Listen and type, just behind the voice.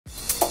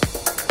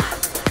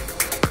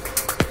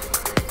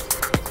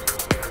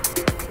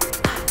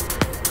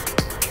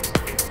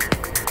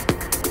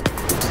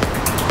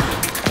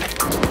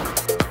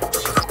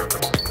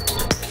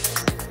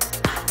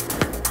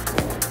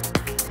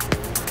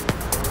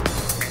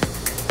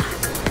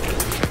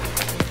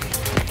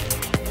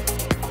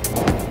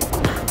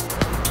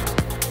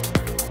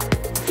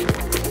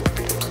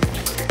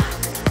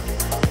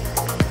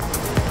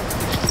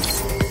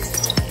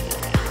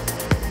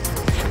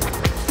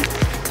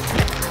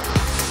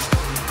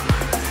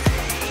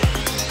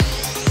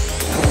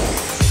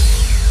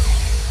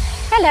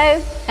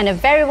Hello, and a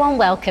very warm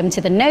welcome to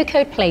the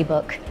No-Code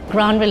Playbook,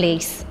 grand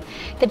release.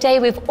 The day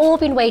we've all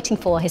been waiting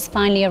for has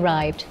finally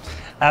arrived.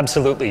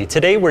 Absolutely.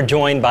 Today we're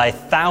joined by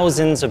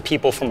thousands of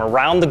people from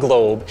around the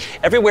globe,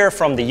 everywhere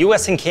from the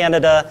US and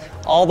Canada,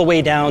 all the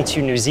way down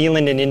to New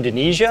Zealand and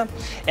Indonesia.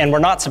 And we're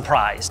not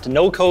surprised.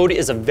 No-code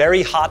is a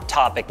very hot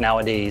topic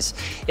nowadays.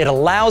 It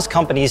allows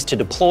companies to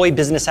deploy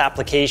business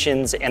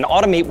applications and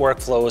automate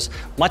workflows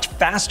much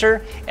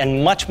faster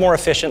and much more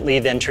efficiently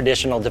than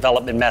traditional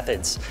development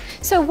methods.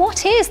 So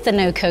what is the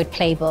No-Code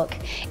Playbook?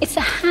 It's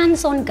a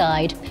hands-on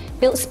guide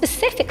built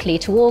specifically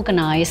to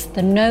organize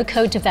the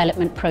no-code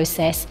development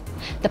process.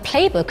 The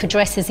playbook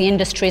addresses the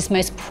industry's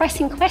most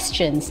pressing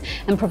questions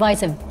and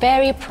provides a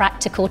very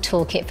practical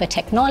toolkit for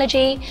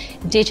technology,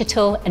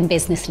 digital, and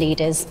business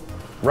leaders.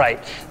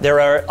 Right. There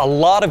are a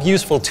lot of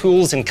useful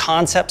tools and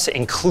concepts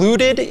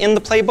included in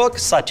the playbook,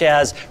 such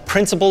as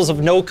principles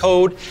of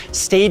no-code,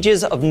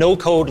 stages of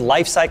no-code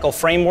lifecycle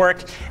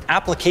framework,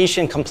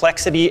 application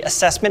complexity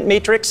assessment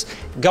matrix,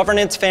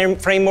 governance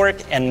framework,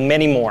 and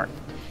many more.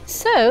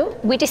 So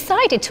we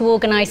decided to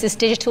organize this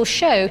digital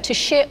show to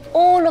share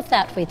all of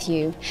that with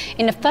you.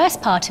 In the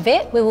first part of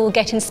it, we will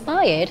get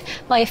inspired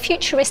by a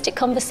futuristic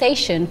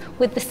conversation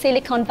with the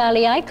Silicon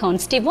Valley icon,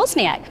 Steve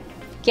Wozniak.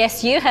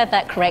 Yes, you heard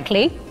that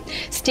correctly.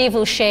 Steve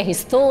will share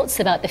his thoughts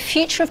about the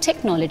future of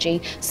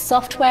technology,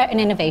 software, and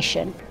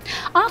innovation.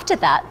 After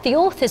that, the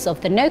authors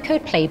of the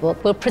No-Code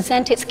Playbook will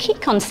present its key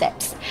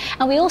concepts.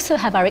 And we also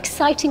have our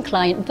exciting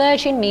client,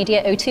 Virgin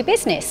Media O2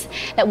 Business,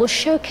 that will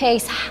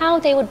showcase how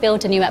they would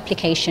build a new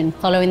application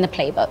following the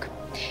playbook.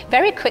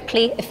 Very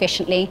quickly,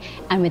 efficiently,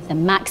 and with the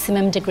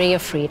maximum degree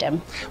of freedom.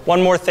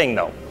 One more thing,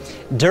 though.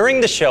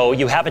 During the show,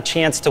 you have a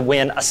chance to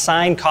win a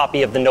signed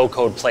copy of the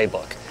No-Code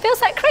Playbook.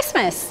 Feels like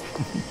Christmas.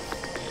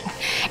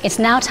 It's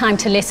now time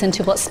to listen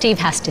to what Steve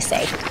has to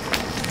say.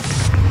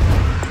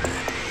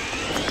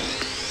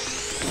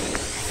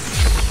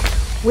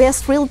 We are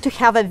thrilled to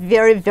have a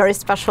very, very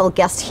special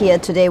guest here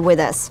today with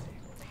us.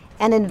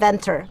 An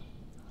inventor,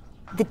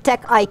 the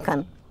tech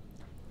icon,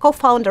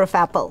 co-founder of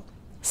Apple,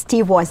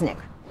 Steve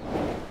Wozniak.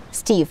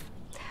 Steve,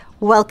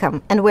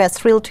 welcome, and we are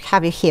thrilled to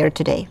have you here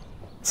today.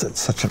 It's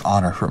such an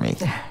honor for me.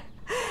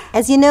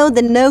 As you know,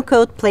 the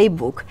No-Code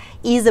Playbook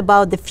is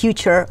about the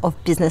future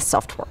of business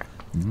software.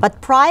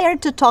 But prior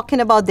to talking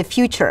about the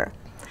future,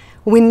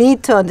 we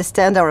need to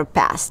understand our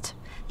past.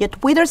 Your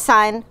Twitter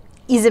sign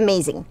is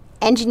amazing.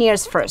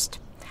 Engineers first.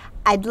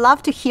 I'd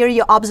love to hear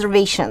your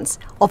observations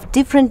of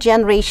different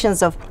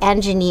generations of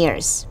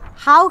engineers.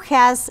 How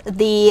has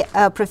the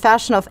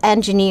profession of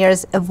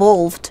engineers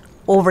evolved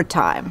over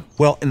time?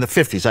 Well, in the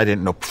 50s, I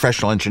didn't know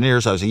professional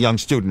engineers. I was a young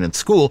student in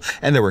school,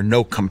 and there were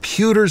no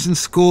computers in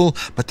school,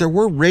 but there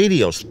were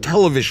radios.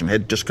 Television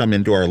had just come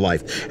into our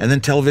life, and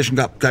then television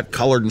got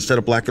colored instead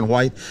of black and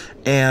white,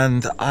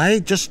 and I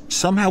just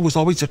somehow was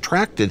always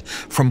attracted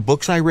from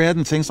books I read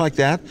and things like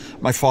that.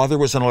 My father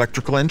was an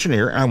electrical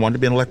engineer, and I wanted to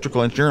be an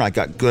electrical engineer, and I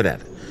got good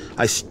at it.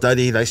 I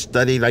studied,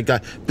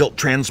 built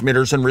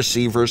transmitters and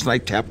receivers, and I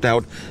tapped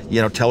out,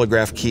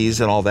 telegraph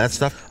keys and all that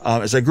stuff.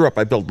 As I grew up,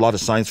 I built a lot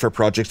of science fair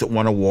projects that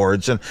won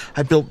awards, and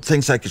I built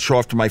things I could show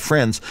off to my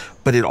friends,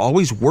 but it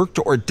always worked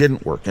or it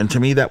didn't work. And to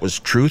me, that was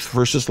truth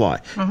versus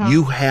lie.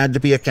 You had to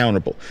be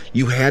accountable.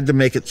 You had to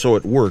make it so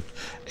it worked.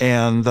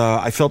 And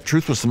I felt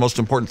truth was the most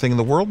important thing in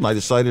the world, and I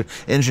decided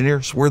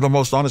engineers were the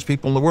most honest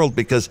people in the world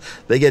because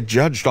they get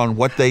judged on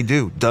what they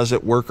do. Does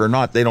it work or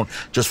not? They don't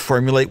just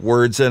formulate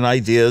words and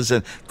ideas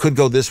and could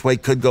go this way,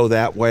 could go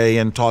that way,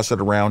 and toss it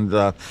around.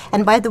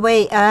 And by the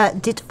way,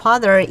 did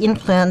father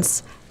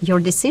influence your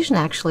decision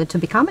actually to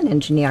become an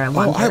engineer?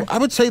 I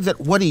would say that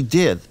what he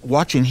did,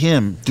 watching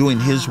him doing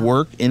his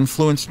work,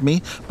 influenced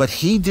me, but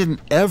he didn't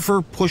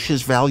ever push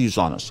his values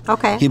on us.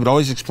 Okay. He would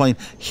always explain,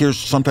 here's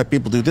some type of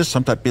people do this,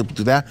 some type of people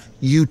do that.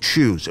 You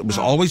choose. It was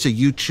always a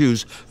you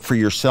choose for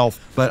yourself.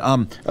 But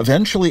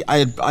eventually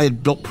I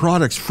had built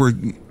products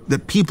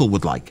that people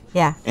would like.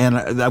 Yeah. And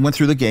I went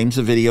through the games,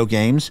 the video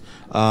games.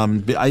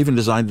 I even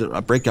designed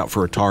a breakout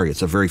for Atari.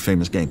 It's a very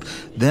famous game.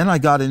 Then I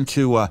got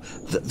into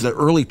the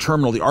early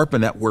terminal, the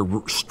ARPANET,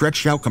 were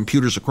stretched out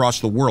computers across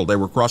the world. They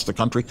were across the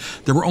country.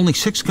 There were only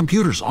 6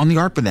 computers on the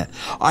ARPANET.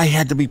 I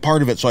had to be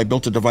part of it, so I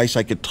built a device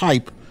I could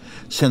type,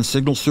 send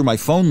signals through my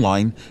phone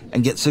line,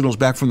 and get signals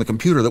back from the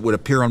computer that would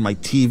appear on my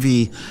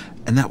TV.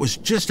 And that was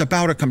just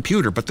about a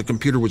computer, but the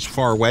computer was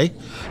far away.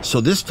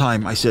 So this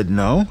time I said,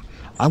 no.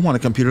 I want a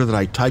computer that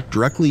I type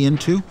directly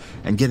into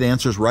and get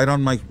answers right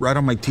on my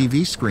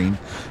TV screen,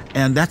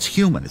 and that's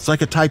human. It's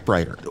like a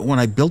typewriter. When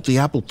I built the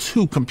Apple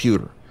II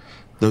computer,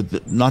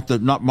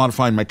 not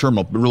modifying my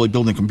terminal, but really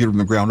building a computer from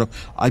the ground up,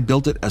 I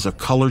built it as a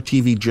color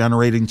TV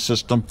generating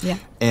system,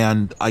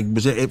 and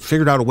it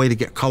figured out a way to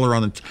get color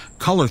on the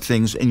color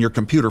things in your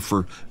computer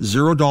for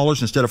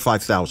 $0 instead of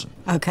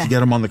 $5,000 to get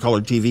them on the color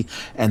TV,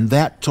 and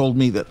that told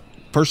me that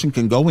person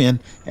can go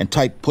in and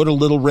type, put a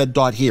little red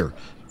dot here.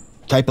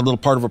 Type a little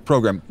part of a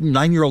program.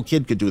 9-year-old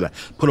kid could do that.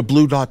 Put a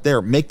blue dot there,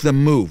 make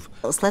them move.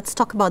 Let's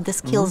talk about the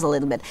skills a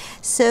little bit.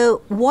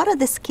 So what are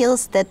the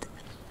skills that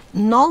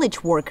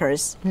knowledge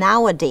workers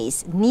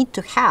nowadays need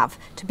to have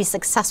to be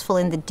successful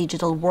in the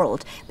digital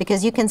world?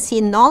 Because you can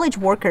see knowledge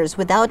workers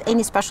without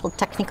any special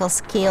technical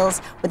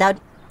skills, without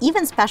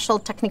even special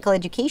technical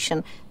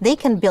education, they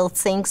can build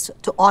things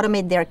to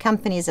automate their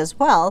companies as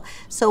well.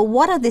 So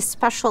what are the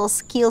special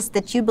skills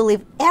that you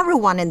believe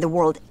everyone in the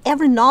world,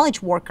 every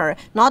knowledge worker,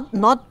 not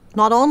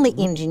only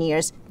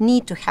engineers,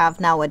 need to have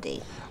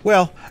nowadays?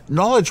 Well,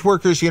 knowledge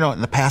workers, in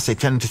the past, they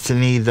tended to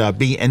need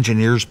be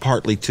engineers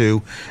partly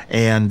too,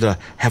 and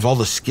have all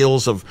the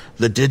skills of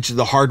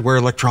the hardware,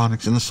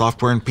 electronics, and the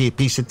software, and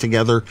piece it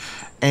together.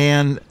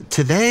 And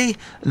today,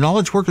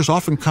 knowledge workers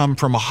often come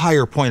from a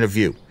higher point of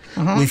view.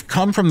 We've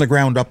come from the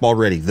ground up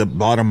already, the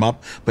bottom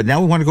up, but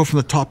now we want to go from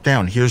the top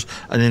down. Here's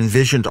an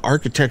envisioned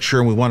architecture,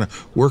 and we want to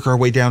work our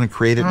way down and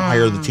create it and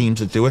hire the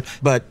teams that do it.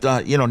 But,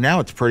 now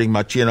it's pretty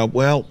much,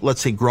 well,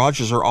 let's say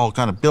garages are all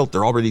kind of built.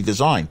 They're already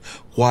designed.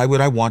 Why would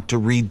I want to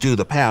redo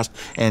the past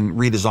and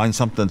redesign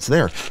something that's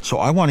there? So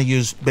I want to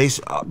use,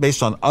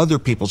 based on other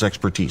people's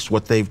expertise,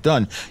 what they've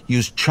done,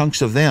 use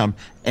chunks of them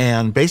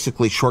and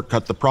basically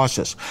shortcut the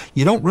process.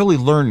 You don't really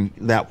learn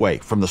that way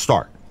from the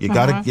start. You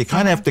kind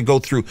of have to go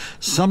through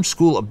some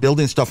school of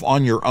building stuff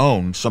on your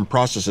own, some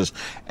processes,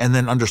 and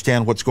then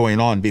understand what's going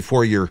on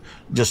before you're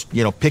just,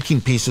 picking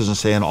pieces and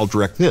saying, I'll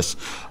direct this.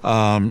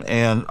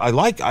 And I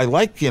like,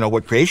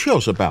 what Creatio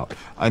is about.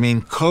 I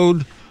mean,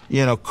 codeless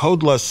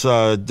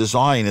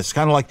design. It's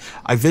kind of like,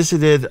 I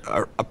visited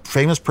a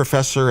famous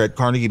professor at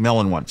Carnegie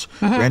Mellon once,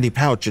 Randy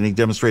Pouch, and he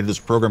demonstrated this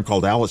program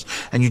called Alice.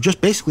 And you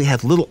just basically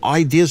had little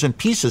ideas and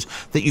pieces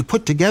that you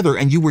put together,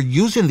 and you were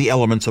using the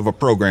elements of a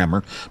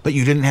programmer, but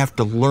you didn't have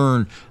to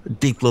learn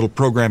deep little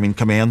programming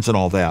commands and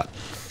all that.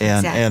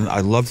 And and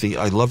I love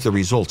the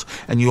results.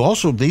 And you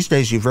also, these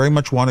days, you very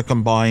much want to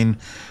combine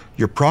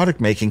your product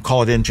making,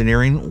 call it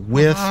engineering,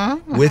 with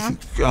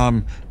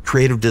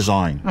creative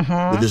design,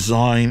 the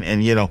design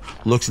and,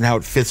 looks and how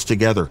it fits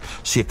together.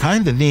 So you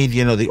kind of need,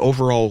 the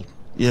overall,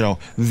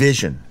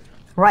 vision.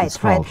 Right.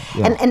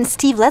 Yeah. And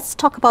Steve, let's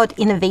talk about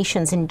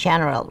innovations in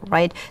general,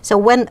 right? So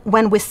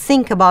when we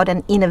think about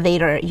an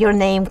innovator, your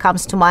name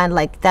comes to mind,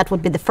 like that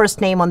would be the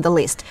first name on the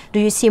list. Do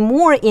you see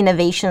more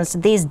innovations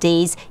these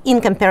days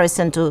in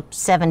comparison to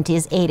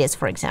 70s, 80s,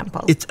 for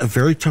example? It's a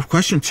very tough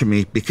question to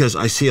me, because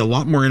I see a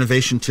lot more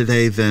innovation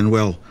today than,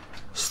 the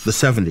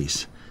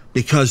 70s,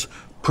 because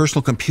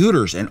personal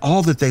computers and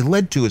all that they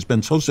led to has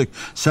been so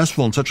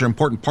successful and such an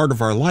important part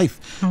of our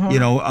life.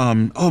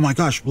 Oh my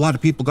gosh, a lot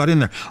of people got in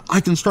there.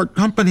 I can start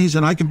companies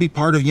and I can be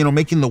part of,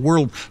 taking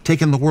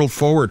the world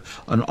forward.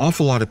 An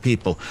awful lot of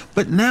people.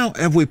 But now,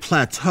 have we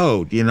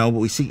plateaued?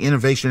 We see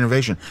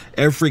innovation.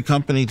 Every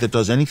company that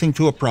does anything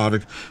to a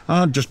product,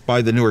 just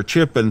buy the newer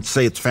chip and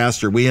say it's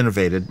faster, we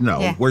innovated.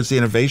 No, where's the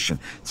innovation?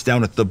 It's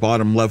down at the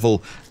bottom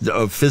level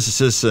of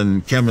physicists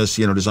and chemists,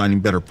 designing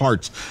better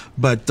parts.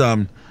 But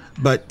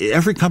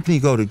every company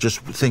you go to just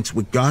thinks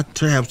we've got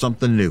to have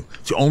something new.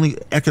 It's the only,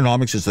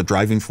 economics is the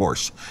driving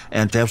force.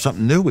 And to have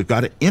something new, we've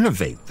got to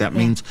innovate. That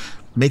means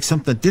make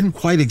something that didn't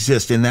quite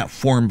exist in that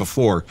form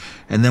before,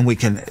 and then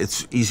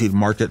it's easy to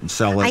market and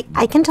sell it.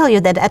 I can tell you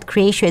that at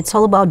Creatio, it's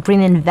all about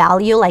bringing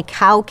value, like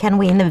how can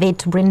we innovate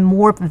to bring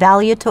more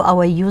value to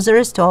our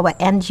users, to our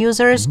end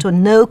users, to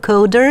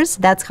no-coders.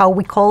 That's how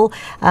we call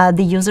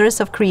the users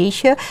of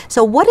Creatio.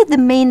 So what is the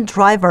main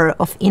driver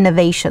of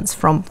innovations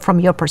from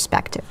your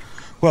perspective?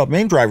 Well,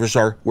 main drivers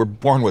are, we're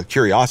born with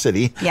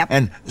curiosity.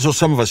 And so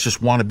some of us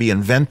just want to be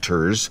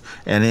inventors,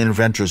 and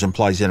inventors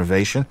implies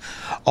innovation.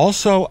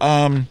 Also,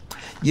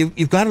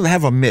 you've got to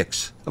have a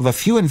mix of a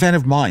few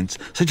inventive minds,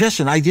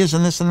 suggesting ideas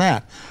and this and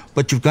that.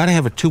 But you've got to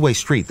have a two-way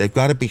street. They've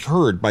got to be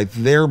heard by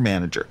their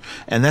manager.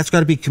 And that's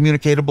got to be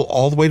communicatable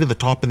all the way to the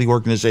top of the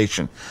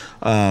organization.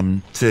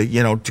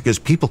 Because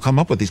people come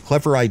up with these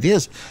clever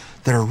ideas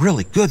that are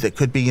really good, that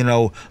could be,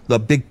 the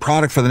big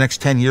product for the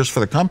next 10 years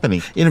for the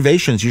company.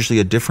 Innovation is usually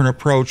a different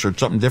approach or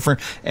something different,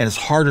 and it's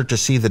harder to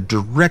see the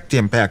direct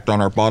impact on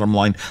our bottom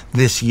line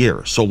this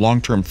year. So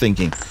long-term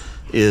thinking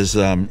is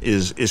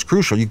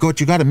crucial. You got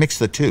to mix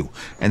the two,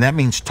 and that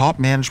means top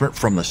management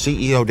from the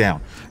CEO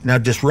down. Now,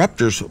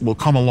 disruptors will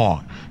come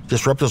along.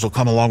 Disruptors will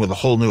come along with a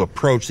whole new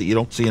approach that you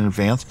don't see in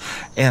advance.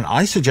 And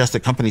I suggest that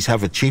companies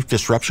have a chief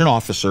disruption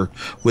officer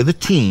with a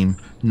team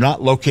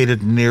not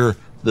located near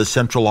the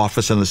central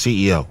office and the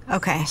CEO.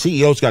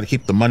 CEO's got to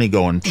keep the money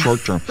going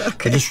short term.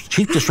 The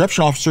chief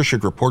disruption officer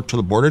should report to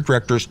the board of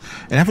directors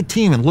and have a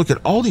team and look at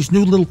all these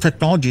new little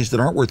technologies that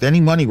aren't worth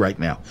any money right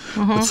now.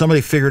 But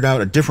somebody figured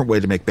out a different way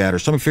to make bad, or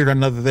somebody figured out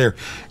another there,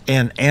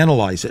 and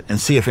analyze it and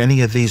see if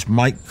any of these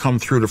might come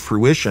through to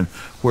fruition,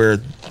 where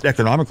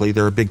economically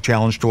they're a big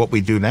challenge to what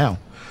we do now.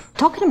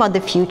 Talking about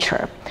the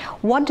future,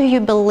 what do you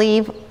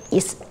believe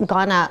is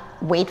gonna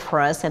wait for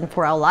us and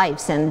for our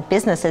lives and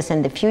businesses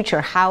in the future?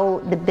 How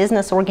the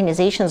business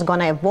organization is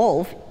gonna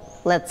evolve,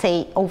 let's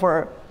say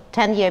over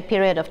 10-year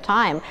period of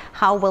time?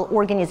 How will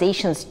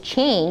organizations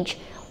change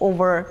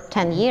over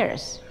 10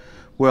 years?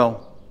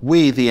 Well,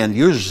 we, the end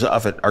users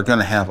of it, are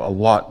gonna have a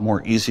lot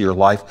more easier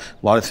life,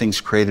 a lot of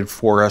things created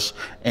for us,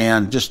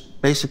 and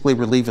just basically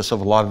relieve us of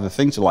a lot of the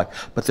things in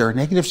life. But there are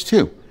negatives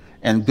too.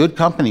 And good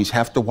companies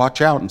have to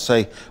watch out and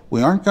say,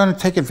 we aren't going to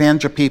take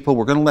advantage of people.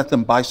 We're going to let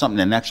them buy something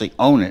and actually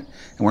own it.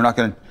 And we're not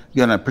going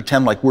to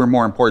pretend like we're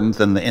more important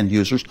than the end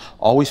users.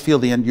 Always feel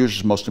the end user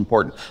is most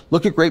important.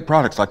 Look at great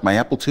products like my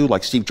Apple II,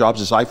 like Steve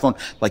Jobs' iPhone,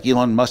 like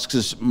Elon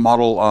Musk's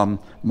Model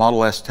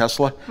S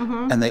Tesla.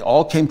 And they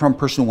all came from a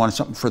person who wanted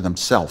something for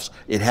themselves.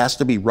 It has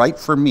to be right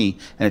for me.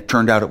 And it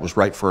turned out it was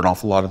right for an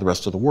awful lot of the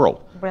rest of the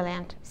world.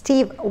 Brilliant.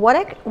 Steve,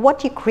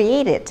 what you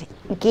created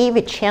gave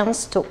a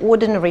chance to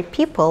ordinary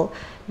people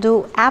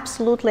do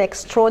absolutely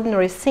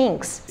extraordinary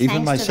things.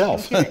 Even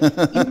myself.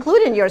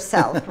 Including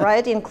yourself,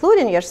 right?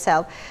 Including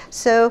yourself.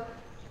 So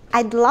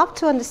I'd love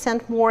to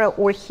understand more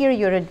or hear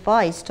your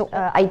advice to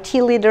IT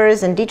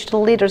leaders and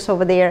digital leaders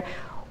over there.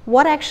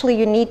 What actually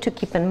you need to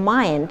keep in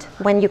mind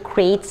when you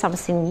create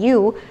something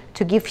new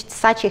to give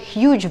such a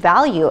huge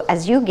value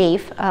as you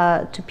gave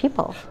to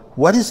people?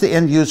 What is the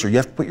end user? You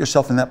have to put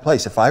yourself in that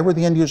place. If I were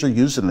the end user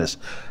using this,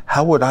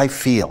 how would I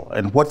feel?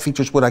 And what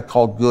features would I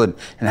call good?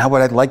 And how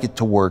would I like it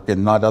to work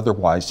and not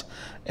otherwise?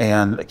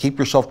 And keep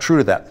yourself true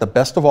to that. The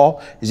best of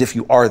all is if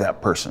you are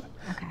that person.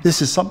 Okay.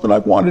 This is something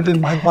I've wanted in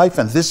my life,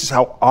 and this is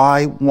how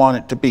I want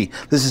it to be.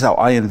 This is how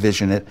I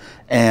envision it,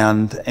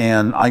 and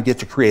I get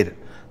to create it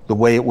the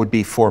way it would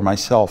be for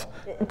myself.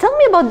 Tell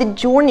me about the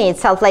journey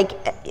itself, like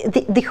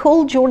the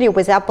whole journey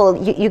with Apple.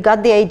 You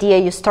got the idea,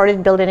 you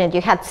started building it,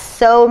 you had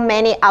so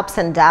many ups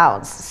and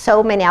downs,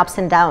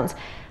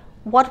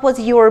 What was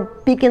your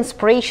big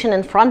inspiration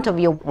in front of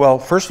you? Well,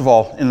 first of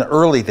all, in the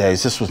early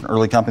days, this was an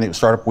early company, it was a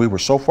startup, we were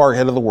so far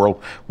ahead of the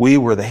world. We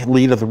were the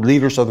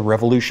leaders of the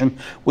revolution.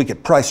 We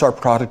could price our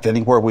product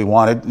anywhere we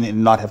wanted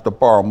and not have to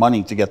borrow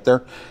money to get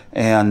there.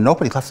 And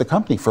nobody left the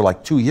company for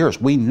like 2 years.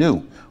 We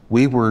knew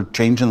we were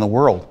changing the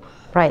world.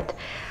 Right.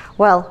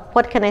 Well,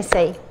 what can I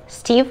say?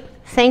 Steve,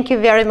 thank you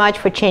very much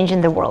for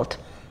changing the world.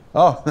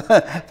 Oh,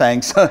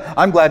 thanks.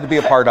 I'm glad to be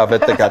a part of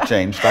it that got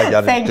changed. I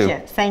got it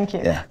too. Thank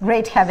you. Yeah.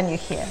 Great having you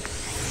here.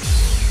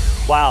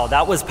 Wow,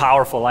 that was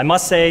powerful. I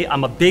must say,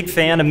 I'm a big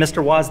fan of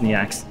Mr.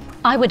 Wozniak's.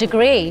 I would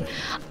agree.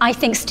 I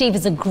think Steve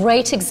is a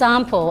great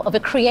example of a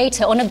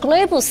creator on a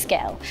global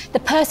scale,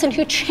 the person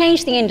who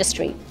changed the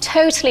industry.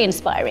 Totally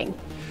inspiring.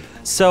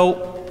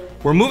 So,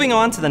 we're moving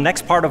on to the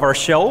next part of our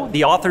show.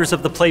 The authors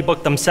of the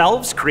playbook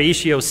themselves,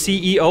 Creatio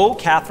CEO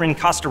Katherine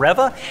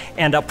Kostereva,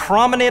 and a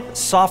prominent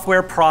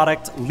software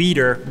product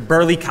leader,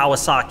 Burley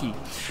Kawasaki,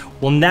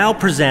 will now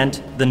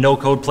present the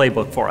No-Code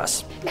Playbook for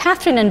us.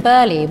 Katherine and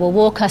Burley will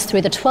walk us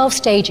through the 12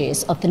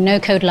 stages of the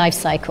no-code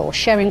lifecycle,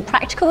 sharing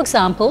practical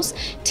examples,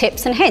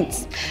 tips and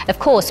hints. Of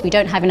course, we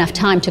don't have enough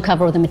time to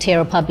cover all the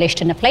material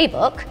published in the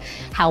playbook.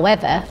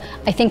 However,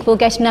 I think we'll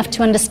get enough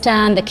to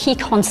understand the key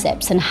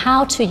concepts and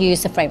how to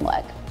use the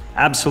framework.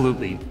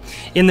 Absolutely.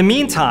 In the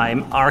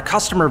meantime, our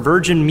customer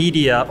Virgin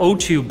Media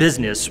O2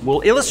 business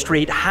will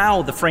illustrate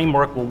how the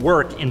framework will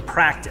work in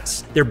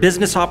practice. Their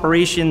business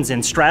operations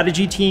and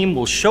strategy team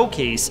will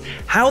showcase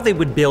how they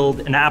would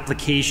build an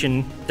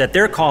application that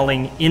they're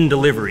calling In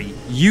Delivery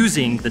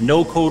using the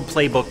No-Code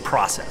Playbook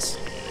process.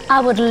 I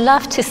would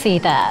love to see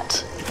that.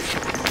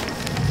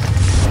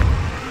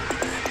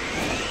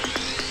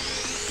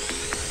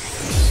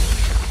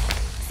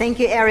 Thank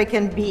you, Eric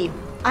and Bea.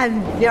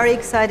 I'm very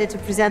excited to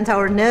present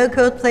our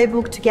No-Code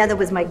Playbook together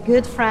with my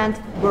good friend,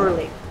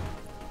 Burley.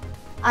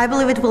 I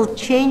believe it will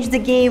change the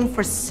game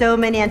for so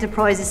many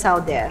enterprises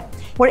out there.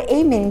 We're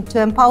aiming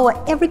to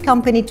empower every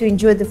company to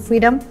enjoy the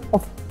freedom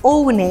of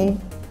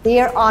owning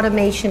their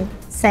automation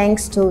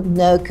thanks to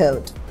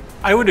no-code.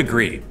 I would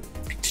agree.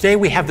 Today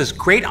we have this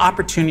great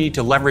opportunity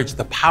to leverage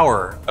the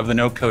power of the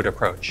no-code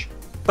approach.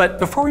 But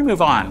before we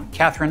move on,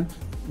 Katherine,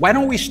 why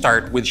don't we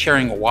start with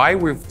sharing why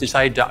we've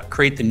decided to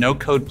create the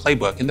No-Code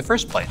Playbook in the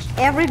first place?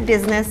 Every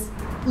business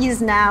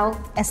is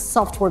now a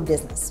software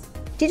business.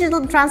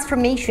 Digital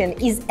transformation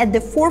is at the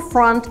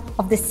forefront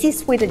of the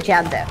C-suite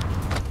agenda.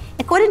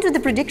 According to the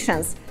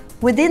predictions,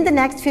 within the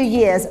next few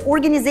years,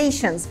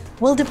 organizations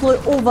will deploy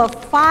over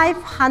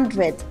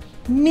 500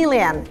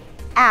 million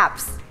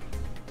apps.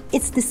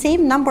 It's the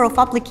same number of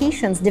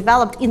applications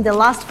developed in the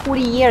last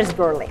 40 years,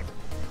 Burley.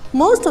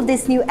 Most of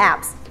these new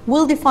apps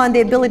will define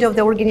the ability of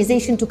the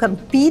organization to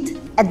compete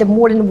at the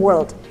modern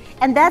world.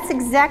 And that's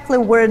exactly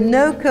where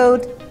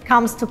no-code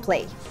comes to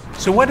play.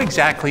 So what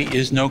exactly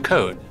is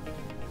no-code?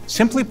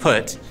 Simply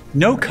put,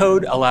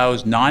 no-code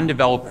allows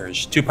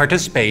non-developers to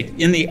participate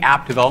in the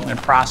app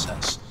development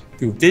process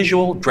through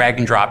visual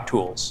drag-and-drop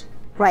tools.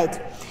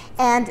 Right.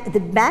 And the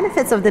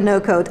benefits of the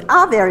no-code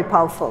are very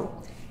powerful.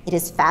 It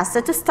is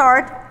faster to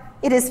start,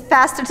 it is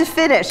faster to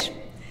finish.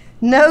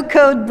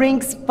 No-code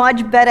brings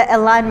much better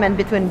alignment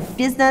between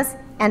business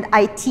and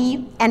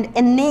IT and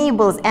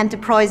enables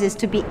enterprises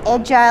to be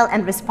agile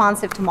and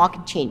responsive to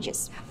market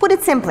changes. Put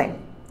it simply,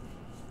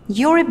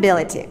 your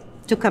ability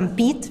to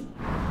compete,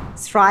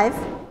 thrive,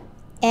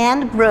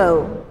 and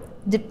grow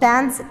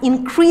depends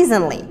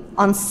increasingly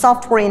on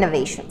software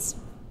innovations.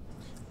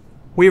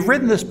 We've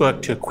written this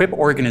book to equip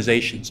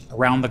organizations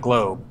around the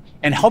globe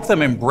and help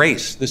them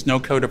embrace this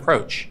no-code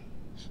approach.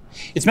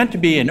 It's meant to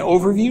be an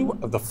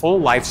overview of the full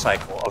life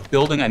cycle of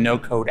building a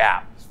no-code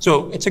app,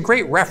 So it's a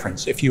great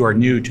reference if you are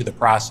new to the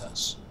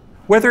process.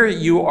 Whether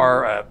you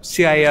are a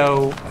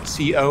CIO, a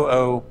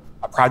COO,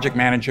 a project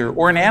manager,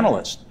 or an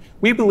analyst,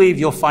 we believe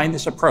you'll find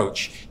this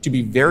approach to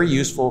be very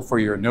useful for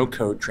your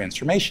no-code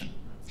transformation.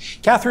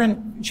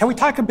 Katherine, shall we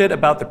talk a bit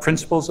about the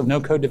principles of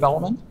no-code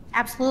development?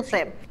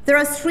 Absolutely. There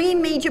are three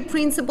major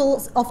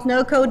principles of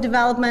no-code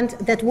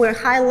development that we're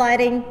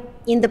highlighting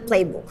in the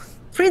playbook.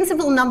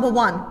 Principle number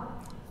one,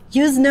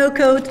 use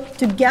no-code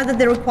to gather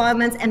the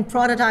requirements and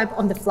prototype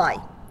on the fly.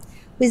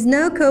 With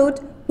no-code,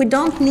 we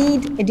don't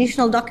need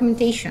additional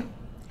documentation.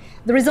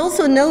 There is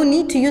also no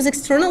need to use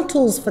external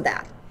tools for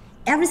that.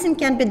 Everything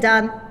can be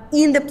done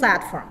in the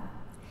platform.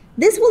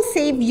 This will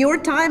save your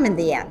time in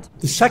the end.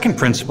 The second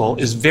principle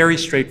is very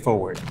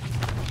straightforward.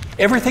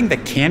 Everything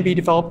that can be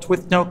developed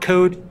with no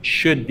code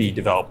should be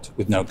developed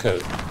with no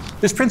code.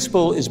 This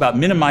principle is about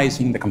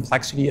minimizing the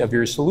complexity of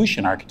your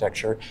solution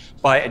architecture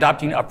by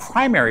adopting a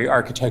primary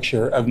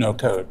architecture of no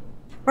code.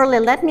 Burley,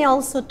 let me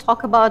also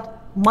talk about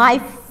my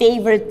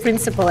favorite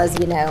principle, as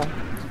you know.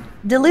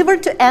 Deliver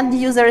to end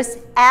users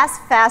as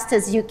fast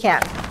as you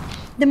can.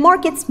 The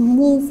markets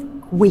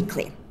move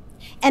quickly.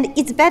 And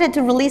it's better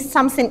to release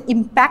something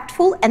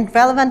impactful and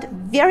relevant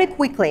very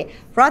quickly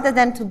rather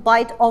than to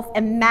bite off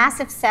a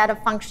massive set of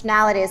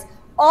functionalities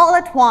all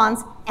at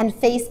once and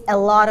face a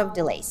lot of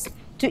delays.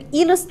 To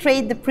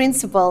illustrate the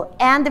principle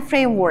and the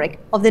framework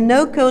of the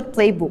No-Code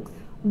Playbook,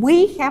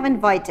 we have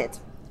invited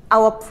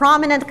our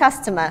prominent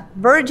customer,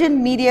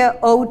 Virgin Media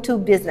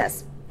O2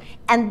 Business,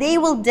 and they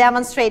will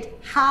demonstrate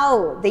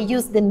how they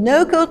use the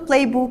No-Code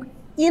Playbook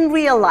in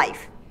real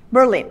life.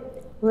 Burley,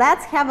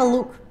 let's have a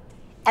look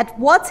at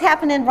what's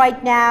happening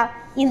right now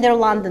in their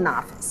London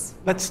office.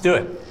 Let's do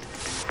it.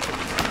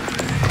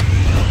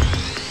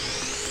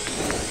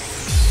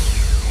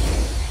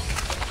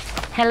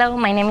 Hello,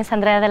 my name is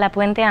Andrea de la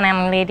Puente and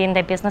I'm leading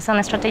the Business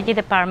and Strategy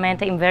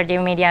Department in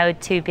Virgin Media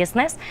O2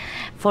 Business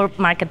for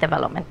market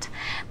development.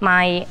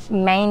 My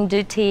main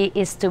duty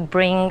is to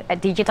bring a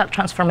digital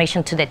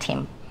transformation to the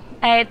team.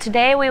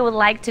 Today we would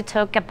like to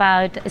talk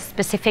about a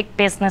specific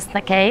business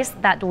case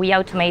that we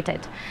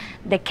automated.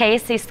 The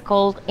case is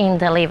called in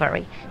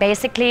delivery.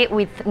 Basically,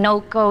 with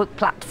no-code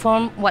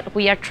platform, what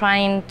we are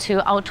trying to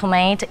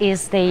automate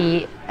is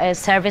the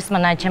service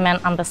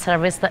management and the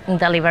service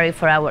delivery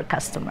for our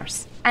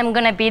customers. I'm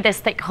going to be the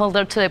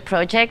stakeholder to the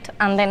project,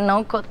 and the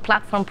no-code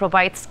platform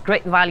provides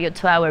great value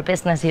to our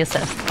business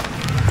users.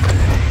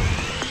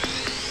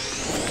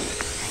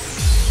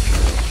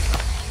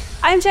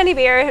 I'm Jenny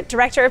Beer,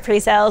 Director of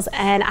Pre-Sales,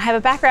 and I have a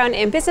background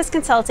in business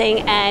consulting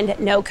and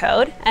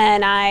no-code.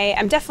 And I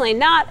am definitely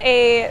not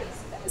a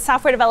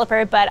software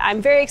developer, but I'm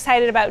very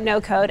excited about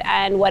no-code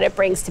and what it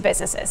brings to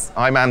businesses.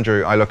 I'm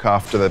Andrew. I look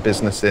after the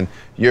business in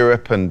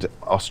Europe and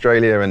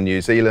Australia and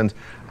New Zealand,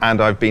 and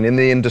I've been in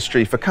the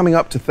industry for coming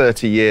up to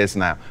 30 years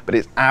now. But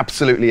it's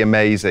absolutely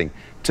amazing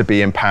to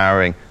be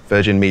empowering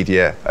Virgin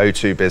Media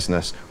O2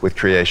 Business with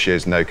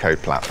Creatio's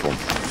no-code platform.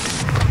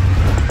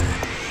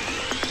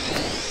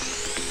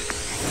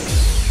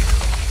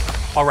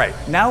 All right,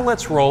 now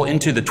let's roll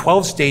into the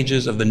 12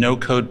 stages of the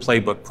no-code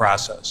playbook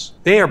process.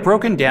 They are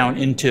broken down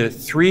into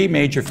 3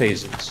 major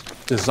phases: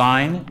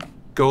 design,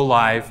 go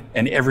live,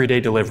 and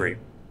everyday delivery.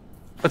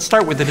 Let's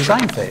start with the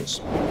design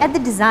phase. At the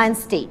design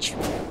stage,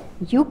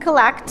 you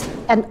collect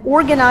and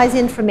organize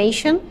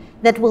information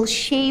that will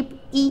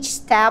shape each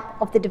step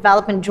of the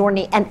development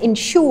journey and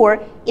ensure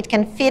it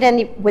can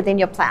fit within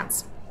your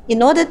plans.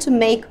 In order to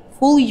make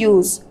full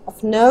use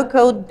of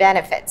no-code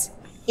benefits,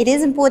 it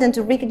is important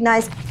to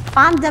recognize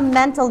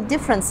fundamental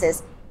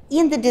differences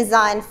in the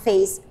design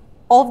phase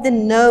of the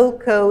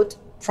no-code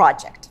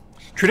project.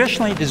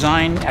 Traditionally,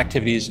 design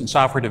activities in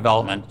software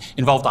development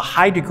involved a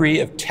high degree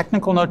of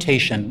technical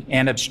notation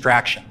and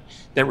abstraction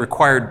that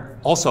required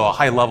also a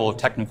high level of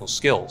technical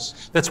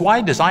skills. That's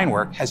why design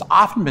work has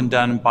often been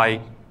done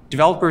by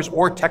developers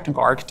or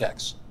technical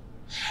architects.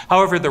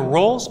 However, the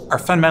roles are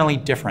fundamentally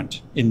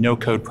different in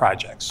no-code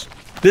projects.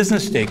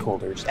 Business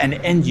stakeholders and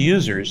end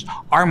users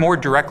are more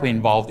directly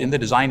involved in the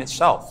design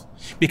itself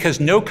because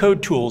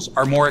no-code tools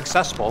are more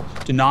accessible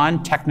to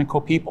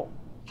non-technical people.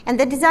 And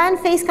the design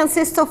phase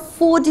consists of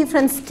 4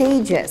 different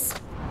stages.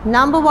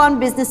 Number 1,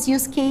 business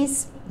use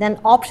case, then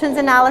options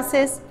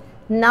analysis,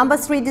 number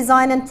 3,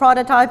 design and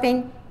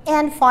prototyping,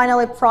 and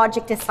finally,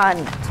 project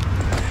assignment.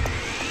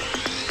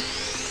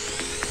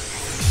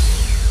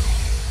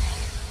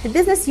 The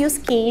business use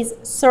case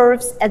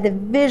serves as the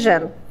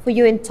vision for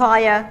your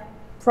entire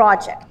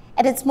project.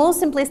 At its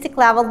most simplistic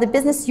level, the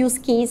business use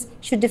case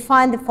should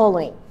define the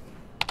following.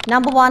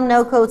 Number 1,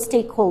 no-code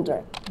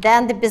stakeholder.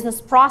 Then the business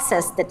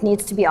process that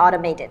needs to be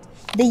automated.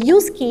 The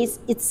use case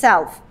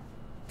itself,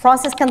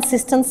 process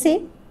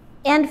consistency,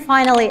 and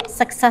finally,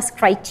 success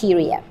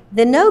criteria.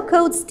 The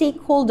no-code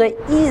stakeholder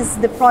is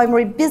the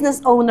primary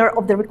business owner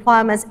of the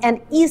requirements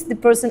and is the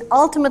person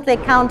ultimately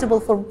accountable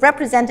for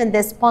representing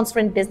the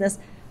sponsoring business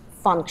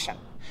function.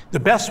 The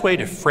best way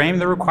to frame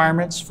the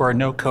requirements for a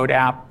no-code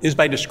app is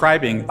by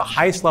describing the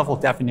highest level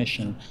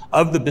definition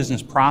of the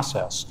business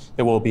process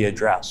that will be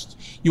addressed.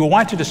 You will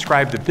want to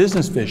describe the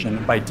business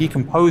vision by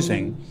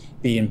decomposing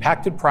the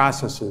impacted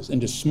processes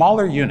into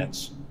smaller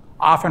units,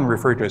 often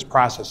referred to as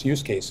process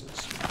use cases.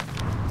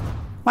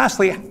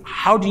 Lastly,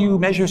 how do you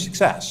measure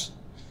success?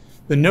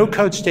 The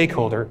no-code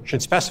stakeholder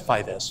should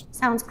specify this.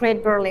 Sounds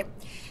great, Burley.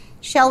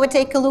 Shall we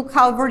take a look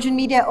how Virgin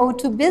Media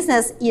O2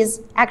 Business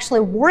is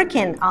actually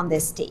working on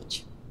this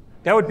stage?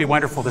 That would be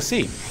wonderful to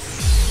see.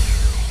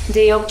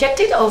 The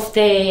objective of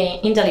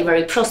the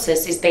in-delivery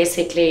process is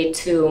basically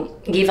to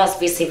give us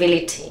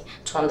visibility,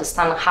 to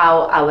understand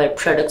how our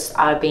products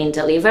are being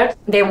delivered.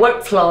 The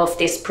workflow of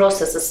this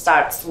process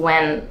starts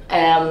when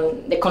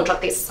the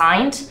contract is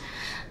signed.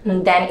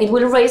 And then it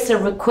will raise a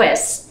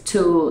request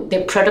to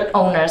the product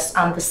owners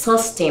and the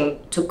sales team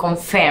to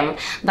confirm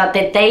that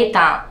the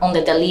data on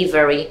the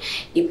delivery,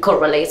 it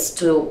correlates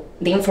to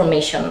the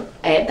information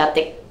that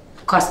the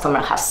customer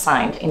has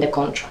signed in the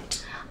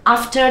contract.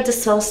 After the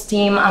sales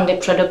team and the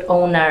product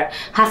owner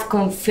have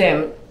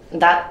confirmed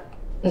that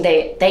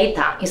the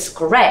data is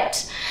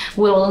correct,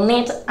 we will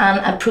need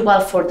an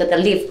approval for the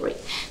delivery.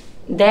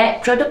 The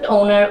product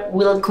owner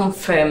will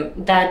confirm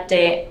that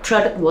the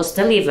product was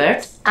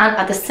delivered and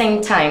at the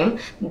same time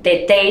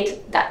the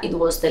date that it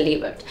was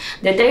delivered.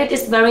 The date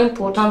is very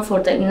important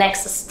for the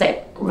next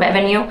step,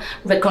 revenue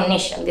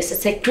recognition. This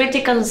is a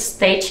critical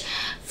stage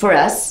for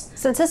us.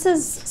 Since this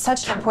is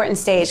such an important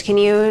stage, can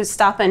you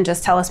stop and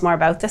just tell us more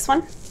about this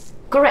one?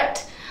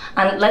 Correct.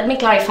 And let me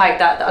clarify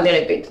that a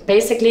little bit.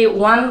 Basically,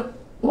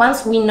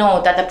 once we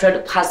know that the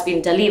product has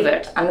been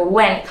delivered and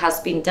when it has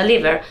been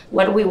delivered,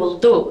 what we will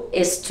do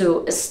is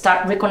to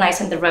start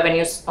recognizing the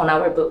revenues on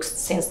our books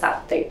since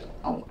that date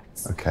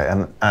onwards. Okay,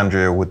 and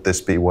Andrea, would this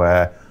be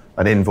where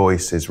an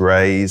invoice is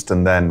raised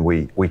and then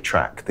we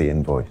track the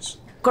invoice?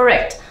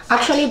 Correct.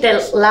 Actually,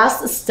 the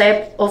last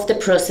step of the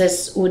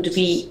process would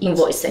be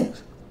invoicing.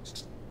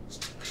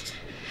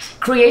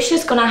 Creatio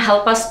is going to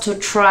help us to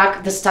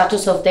track the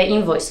status of the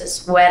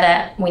invoices,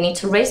 whether we need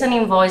to raise an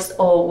invoice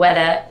or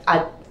whether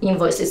an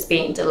invoice is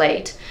being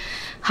delayed.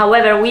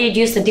 However, we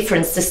use a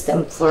different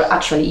system for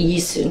actually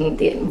issuing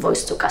the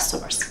invoice to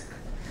customers.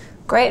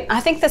 Great. I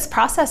think this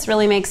process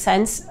really makes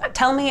sense.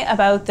 Tell me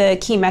about the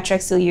key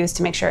metrics you'll use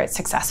to make sure it's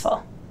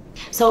successful.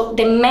 So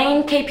the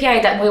main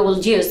KPI that we will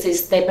use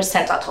is the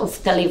percentage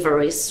of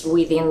deliveries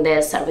within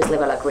the service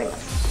level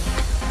agreement.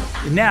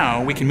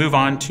 Now we can move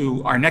on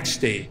to our next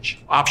stage,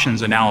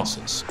 options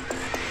analysis.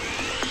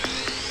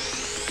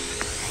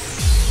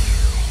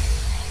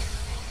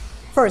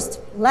 First,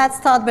 let's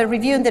start by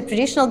reviewing the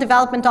traditional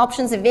development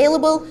options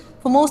available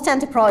for most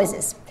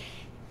enterprises.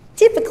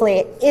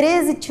 Typically, it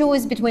is a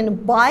choice between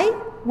buy,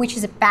 which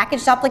is a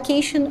packaged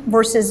application,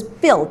 versus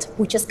build,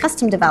 which is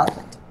custom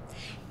development.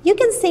 You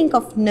can think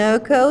of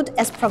no-code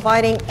as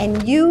providing a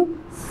new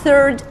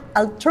third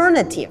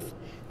alternative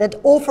that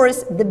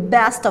offers the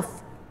best of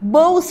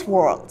both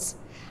worlds.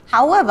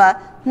 However,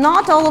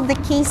 not all of the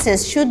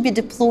cases should be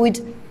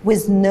deployed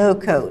with no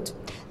code.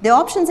 The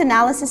options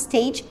analysis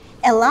stage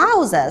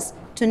allows us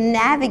to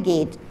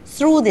navigate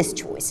through these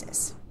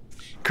choices.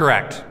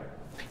 Correct.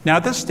 Now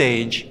at this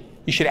stage,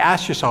 you should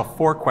ask yourself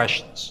 4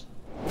 questions.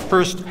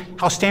 First,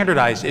 how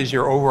standardized is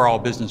your overall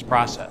business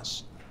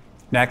process?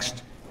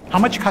 Next, how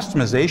much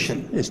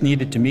customization is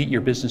needed to meet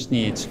your business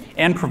needs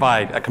and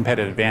provide a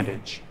competitive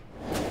advantage?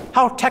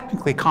 How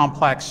technically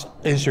complex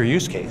is your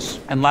use case?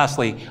 And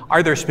lastly,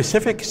 are there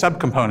specific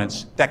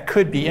subcomponents that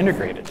could be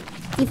integrated?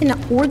 If an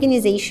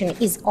organization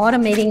is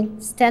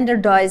automating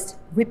standardized,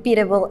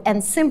 repeatable,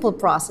 and simple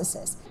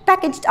processes,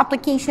 packaged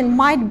application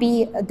might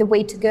be the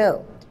way to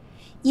go.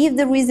 If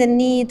there is a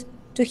need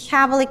to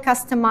heavily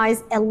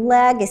customize a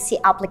legacy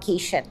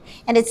application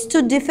and it's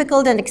too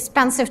difficult and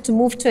expensive to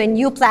move to a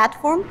new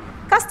platform,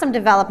 custom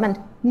development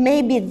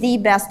may be the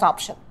best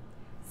option.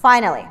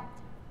 Finally,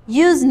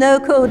 use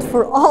no-code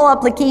for all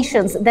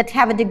applications that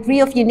have a degree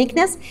of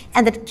uniqueness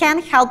and that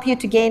can help you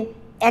to gain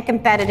a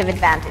competitive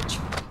advantage.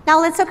 Now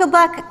let's circle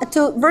back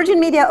to Virgin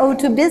Media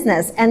O2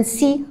 Business and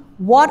see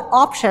what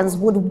options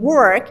would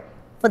work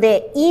for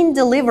the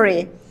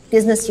in-delivery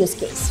business use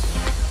case.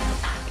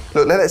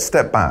 Look, let's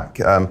step back.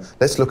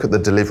 Let's look at the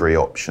delivery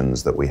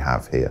options that we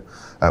have here.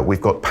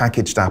 We've got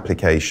packaged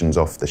applications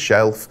off the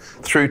shelf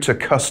through to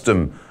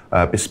custom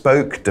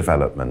bespoke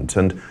development.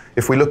 And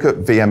if we look at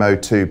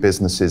VMO2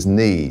 Business's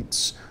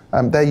needs,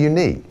 they're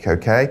unique,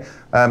 okay?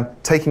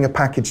 Taking a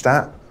packaged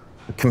app,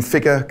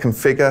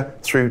 configure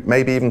through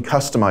maybe even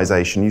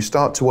customization, you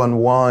start to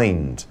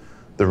unwind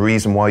the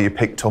reason why you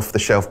picked off the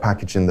shelf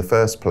package in the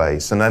first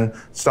place. And then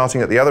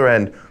starting at the other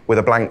end with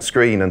a blank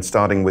screen and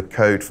starting with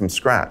code from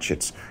scratch,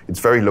 it's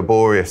very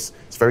laborious,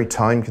 it's very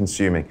time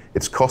consuming,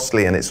 it's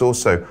costly, and it's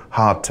also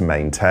hard to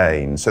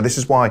maintain. So this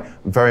is why I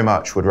very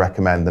much would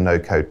recommend the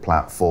no-code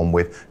platform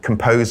with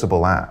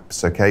composable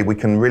apps, okay? We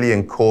can really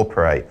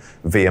incorporate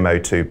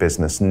VMO2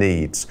 Business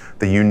needs,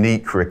 the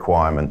unique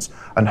requirements,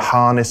 and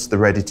harness the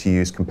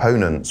ready-to-use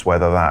components,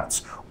 whether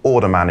that's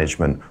order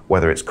management,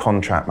 whether it's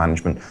contract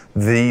management,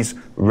 these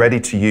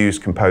ready-to-use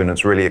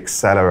components really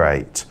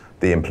accelerate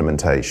the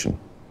implementation.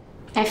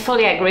 I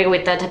fully agree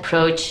with that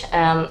approach.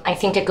 I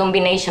think a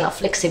combination of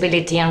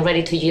flexibility and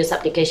ready-to-use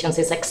applications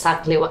is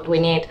exactly what we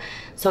need.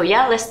 So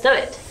yeah, let's do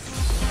it.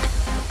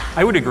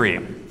 I would agree.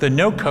 The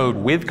no-code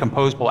with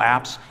composable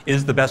apps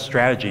is the best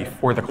strategy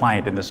for the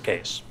client in this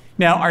case.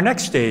 Now, our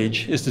next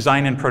stage is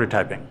design and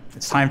prototyping.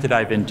 It's time to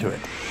dive into it.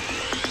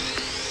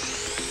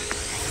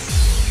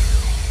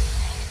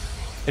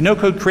 A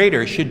no-code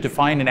creator should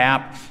define an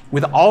app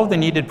with all of the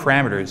needed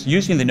parameters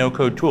using the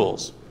no-code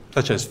tools,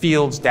 such as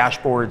fields,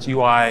 dashboards,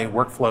 UI,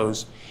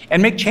 workflows,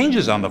 and make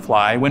changes on the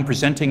fly when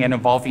presenting and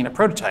evolving a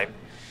prototype.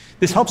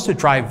 This helps to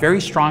drive very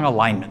strong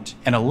alignment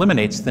and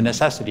eliminates the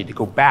necessity to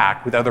go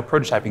back with other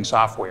prototyping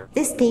software.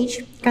 This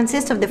stage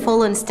consists of the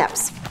following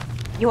steps.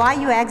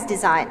 UI/UX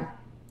design,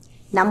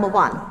 number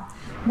 1.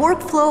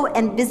 Workflow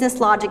and business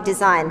logic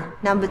design,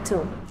 number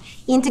 2.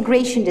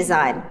 Integration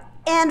design.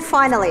 And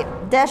finally,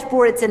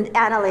 dashboards and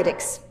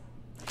analytics.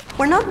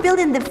 We're not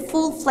building the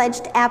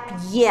full-fledged app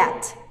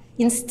yet.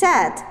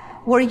 Instead,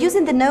 we're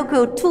using the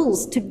no-code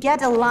tools to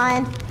get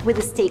aligned with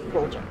the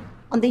stakeholder.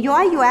 On the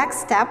UI/UX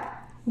step,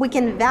 we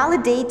can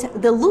validate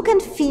the look and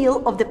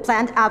feel of the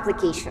planned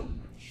application.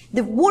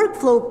 The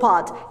workflow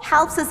part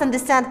helps us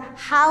understand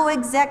how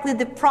exactly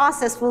the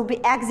process will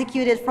be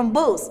executed from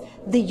both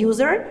the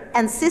user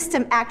and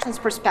system actions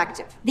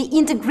perspective. The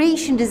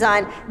integration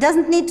design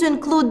doesn't need to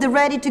include the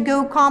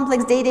ready-to-go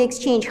complex data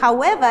exchange.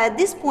 However, at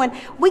this point,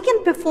 we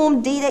can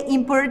perform data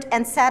import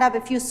and set up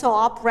a few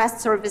SOAP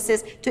REST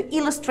services to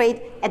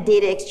illustrate a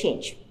data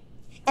exchange.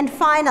 And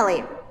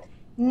finally,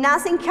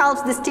 nothing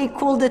helps the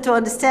stakeholder to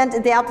understand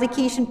the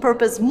application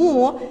purpose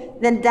more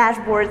than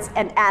dashboards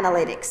and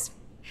analytics.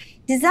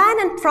 Design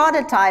and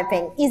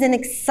prototyping is an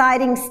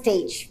exciting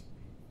stage.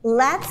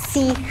 Let's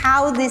see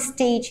how this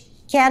stage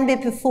can be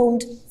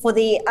performed for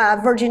the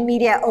Virgin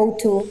Media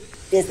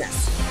O2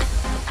 business.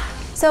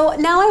 So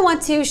now I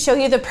want to show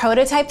you the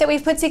prototype that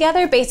we've put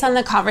together based on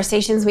the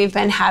conversations we've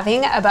been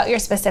having about your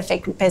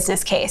specific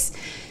business case.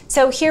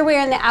 So here we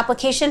are in the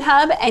application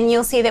hub, and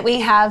you'll see that we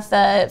have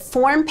the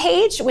form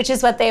page, which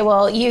is what they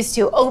will use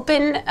to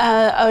open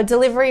a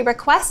delivery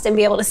request and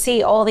be able to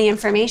see all the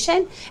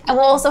information. And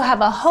we'll also have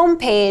a home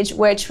page,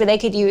 which they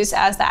could use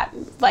as that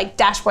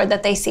dashboard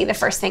that they see the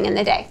first thing in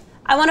the day.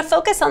 I want to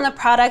focus on the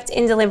product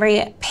in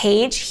delivery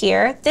page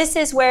here. This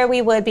is where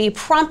we would be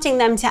prompting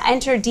them to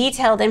enter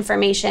detailed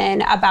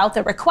information about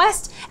the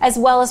request, as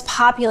well as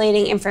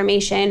populating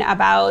information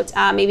about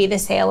maybe the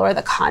sale or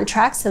the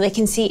contract, so they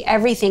can see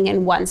everything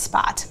in one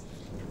spot.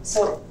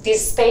 So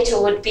this page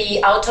would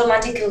be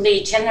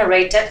automatically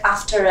generated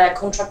after a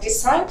contract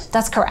is signed?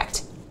 That's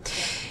correct.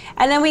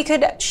 And then we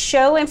could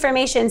show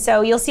information.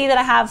 So you'll see that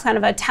I have kind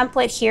of a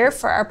template here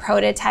for our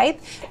prototype.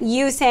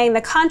 You saying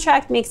the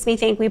contract makes me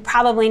think we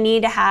probably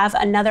need to have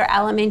another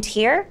element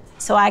here.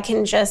 So I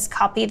can just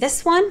copy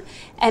this one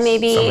and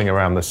maybe something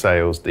around the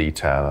sales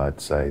detail, I'd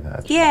say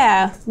that.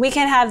 Yeah, we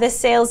can have this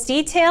sales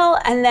detail,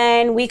 and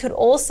then we could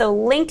also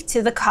link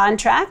to the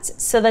contract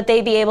so that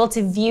they'd be able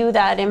to view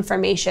that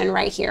information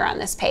right here on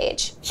this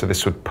page. So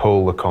this would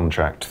pull the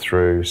contract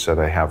through so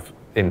they have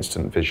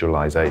instant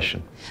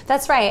visualization.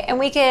 That's right, and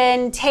we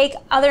can take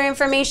other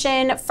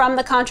information from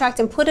the contract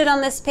and put it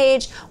on this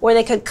page, or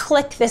they could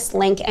click this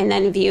link and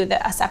then view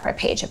a separate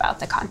page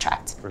about the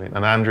contract. Brilliant.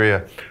 And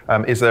Andrea,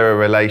 is there a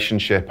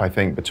relationship, I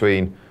think,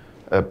 between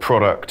a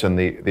product and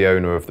the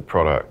owner of the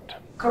product?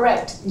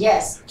 Correct,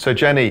 yes. So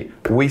Jenny,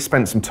 we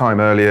spent some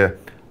time earlier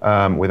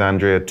with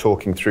Andrea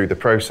talking through the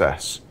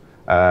process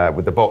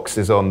with the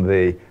boxes on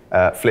the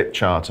flip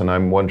chart, and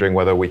I'm wondering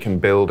whether we can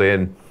build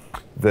in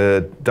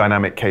the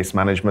dynamic case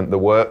management, the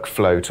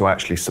workflow to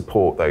actually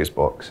support those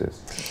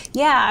boxes.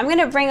 Yeah, I'm going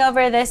to bring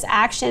over this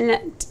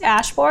action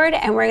dashboard,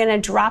 and we're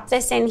going to drop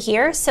this in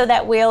here so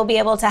that we'll be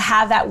able to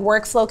have that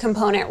workflow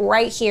component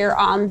right here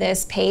on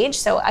this page.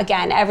 So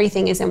again,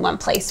 everything is in one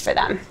place for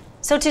them.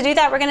 So to do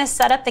that, we're going to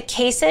set up the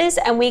cases,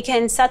 and we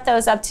can set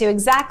those up to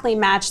exactly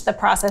match the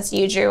process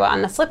you drew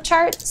on the flip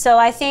chart. So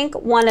I think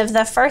one of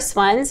the first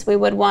ones we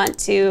would want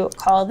to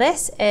call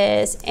this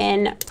is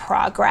in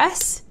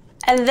progress.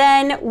 And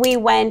then we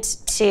went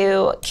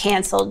to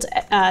canceled,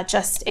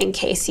 just in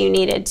case you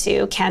needed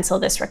to cancel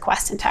this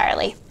request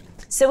entirely.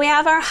 So we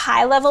have our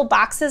high-level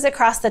boxes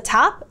across the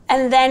top,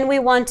 and then we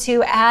want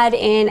to add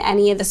in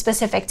any of the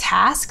specific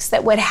tasks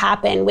that would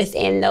happen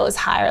within those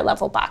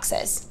higher-level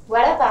boxes.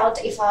 What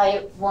about if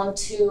I want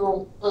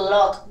to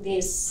log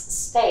this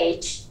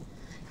stage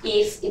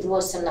if it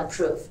wasn't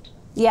approved?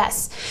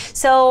 Yes.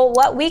 So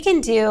what we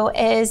can do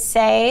is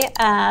say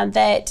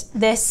that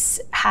this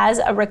has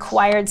a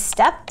required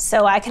step.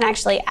 So I can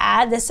actually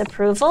add this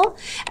approval,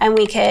 and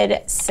we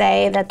could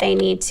say that they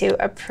need to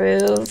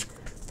approve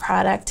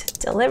product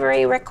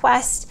delivery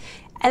request.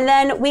 And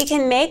then we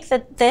can make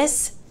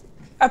this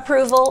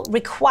approval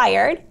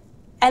required.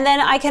 And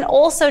then I can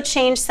also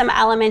change some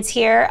elements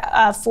here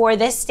for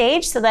this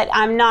stage so that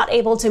I'm not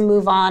able to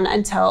move on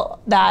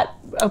until that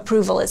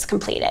approval is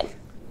completed.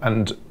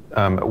 And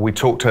We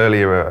talked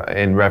earlier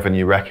in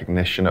revenue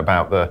recognition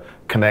about the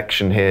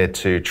connection here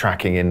to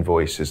tracking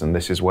invoices, and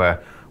this is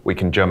where we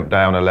can jump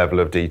down a level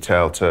of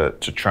detail to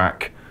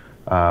track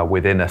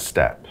within a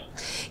step.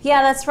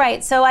 Yeah, that's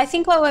right. So I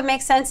think what would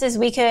make sense is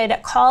we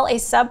could call a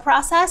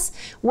sub-process.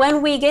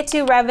 When we get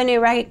to revenue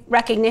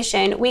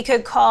recognition, we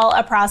could call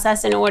a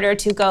process in order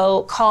to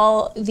go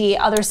call the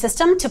other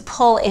system to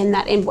pull in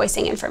that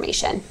invoicing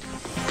information.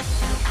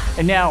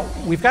 And now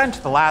we've gotten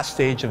to the last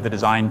stage of the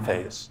design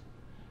phase,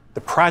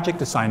 the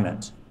project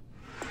assignment.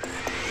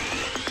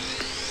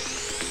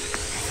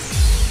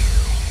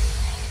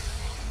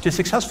 To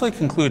successfully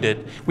conclude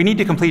it, we need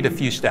to complete a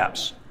few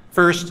steps.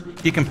 First,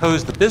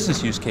 decompose the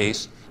business use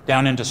case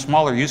down into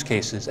smaller use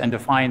cases and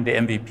define the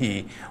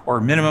MVP,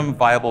 or minimum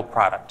viable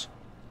product.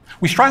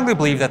 We strongly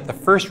believe that the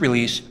first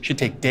release should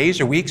take days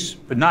or weeks,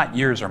 but not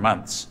years or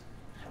months.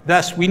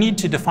 Thus, we need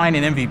to define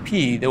an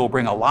MVP that will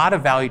bring a lot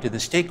of value to the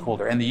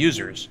stakeholder and the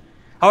users.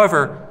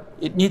 However,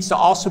 it needs to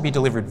also be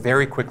delivered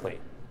very quickly.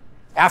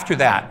 After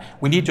that,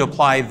 we need to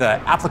apply the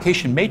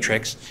application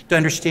matrix to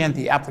understand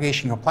the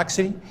application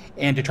complexity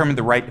and determine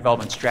the right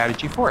development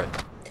strategy for it.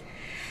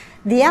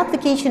 The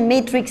application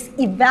matrix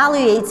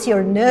evaluates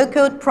your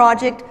no-code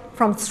project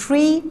from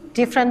 3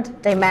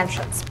 different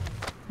dimensions: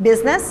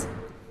 business,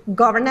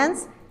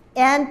 governance,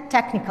 and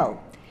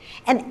technical.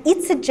 And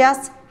it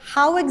suggests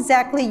how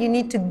exactly you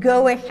need to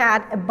go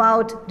ahead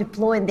about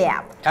deploying the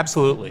app.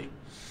 Absolutely.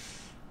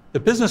 The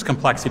business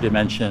complexity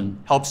dimension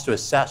helps to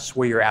assess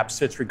where your app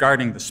sits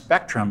regarding the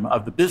spectrum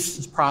of the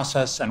business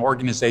process and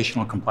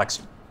organizational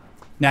complexity.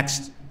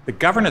 Next, the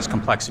governance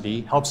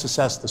complexity helps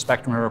assess the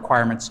spectrum of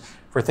requirements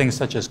for things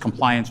such as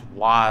compliance with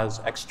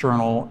laws,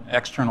 external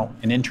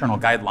and internal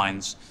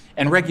guidelines,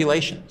 and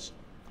regulations.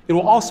 It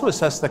will also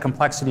assess the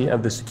complexity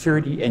of the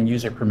security and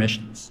user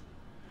permissions.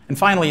 And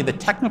finally, the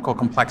technical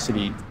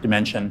complexity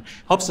dimension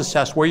helps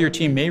assess where your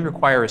team may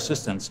require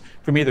assistance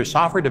from either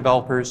software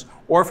developers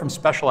or from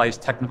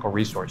specialized technical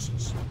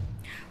resources.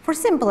 For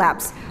simple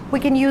apps, we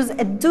can use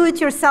a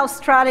do-it-yourself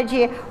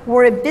strategy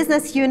where a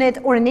business unit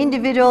or an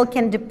individual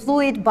can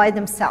deploy it by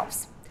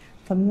themselves.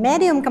 For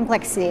medium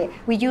complexity,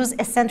 we use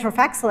a center of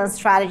excellence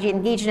strategy,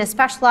 engaging a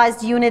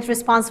specialized unit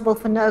responsible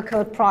for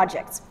no-code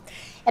projects.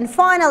 And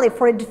finally,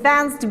 for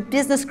advanced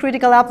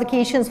business-critical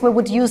applications, we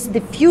would use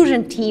the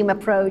fusion team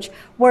approach,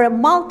 where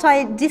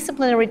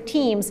multidisciplinary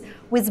teams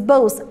with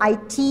both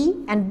IT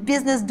and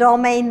business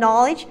domain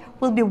knowledge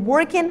will be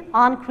working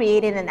on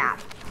creating an app.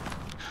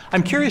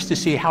 I'm curious to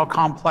see how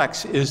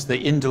complex is the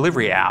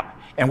in-delivery app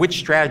and which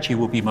strategy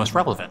will be most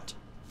relevant.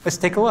 Let's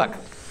take a look.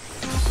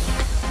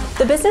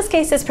 The business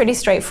case is pretty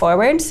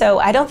straightforward, so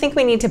I don't think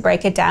we need to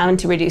break it down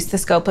to reduce the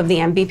scope of the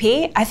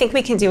MVP. I think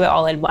we can do it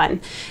all in one.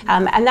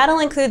 And that'll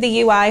include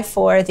the UI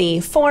for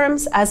the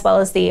forms, as well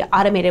as the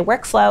automated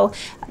workflow,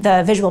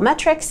 the visual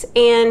metrics,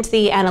 and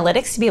the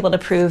analytics to be able to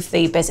prove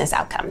the business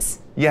outcomes.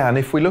 Yeah, and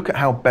if we look at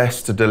how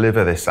best to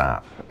deliver this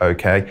app,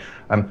 okay,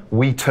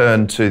 we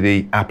turn to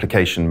the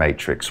application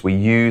matrix. We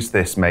use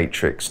this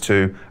matrix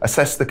to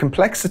assess the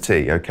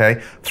complexity,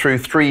 okay, through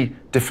 3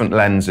 different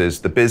lenses: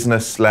 the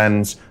business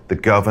lens, the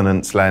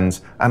governance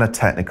lens, and a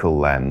technical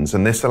lens.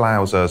 And this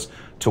allows us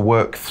to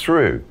work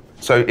through.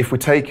 So if we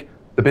take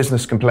the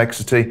business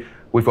complexity,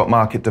 we've got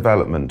market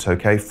development,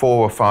 okay,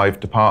 4 or 5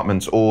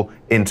 departments all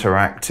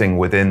interacting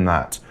within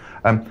that.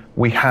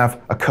 We have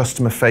a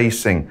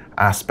customer-facing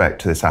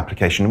aspect to this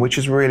application, which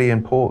is really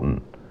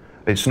important.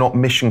 It's not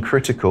mission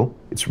critical,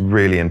 it's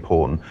really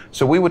important.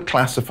 So we would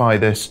classify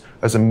this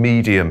as a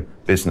medium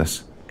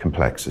business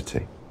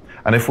complexity.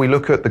 And if we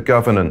look at the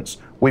governance,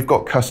 we've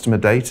got customer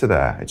data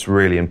there. It's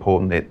really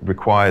important. It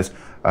requires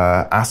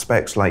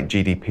aspects like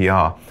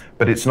GDPR,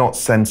 but it's not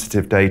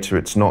sensitive data,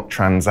 it's not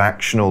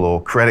transactional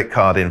or credit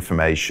card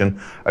information,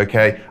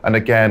 okay? And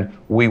again,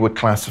 we would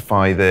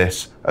classify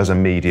this as a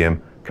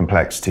medium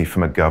complexity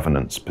from a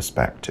governance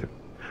perspective.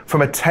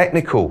 From a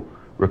technical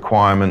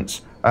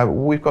requirements,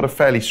 we've got a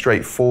fairly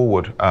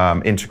straightforward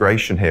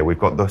integration here. We've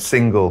got the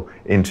single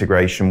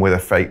integration with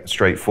a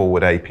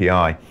straightforward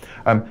API.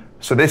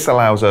 So this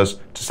allows us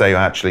to say,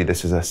 actually,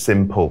 this is a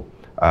simple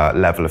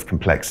level of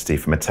complexity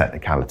from a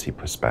technicality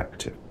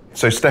perspective.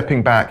 So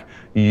stepping back,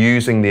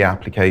 using the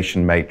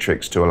application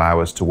matrix to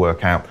allow us to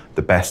work out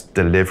the best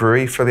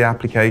delivery for the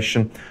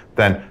application,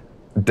 then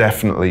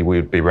definitely we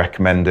would be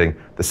recommending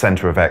the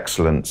Center of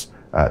Excellence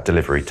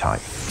delivery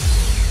type.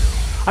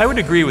 I would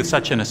agree with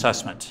such an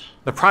assessment.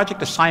 The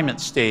project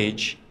assignment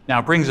stage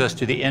now brings us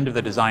to the end of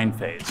the design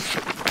phase.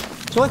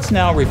 So let's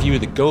now review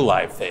the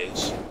go-live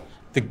phase.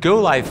 The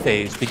go-live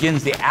phase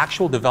begins the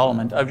actual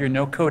development of your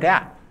no-code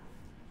app.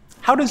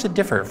 How does it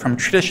differ from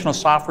traditional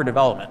software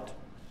development?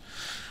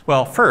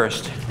 Well,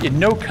 first, in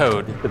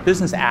no-code, the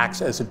business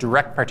acts as a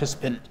direct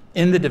participant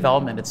in the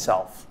development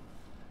itself.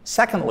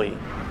 Secondly,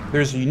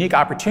 there's a unique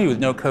opportunity with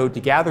no-code to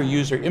gather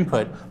user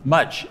input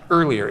much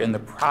earlier in the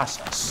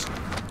process.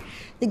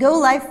 The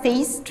go-live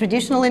phase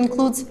traditionally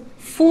includes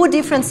 4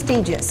 different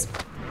stages.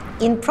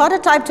 In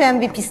prototype to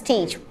MVP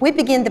stage, we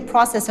begin the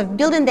process of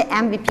building the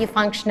MVP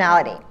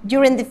functionality.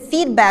 During the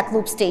feedback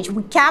loop stage,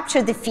 we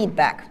capture the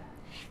feedback.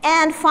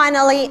 And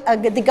finally,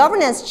 the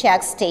governance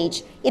check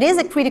stage. It is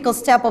a critical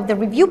step of the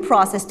review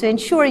process to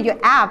ensure your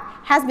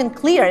app has been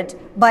cleared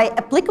by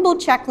applicable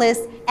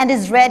checklists and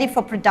is ready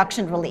for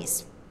production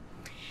release.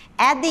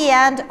 At the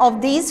end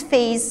of this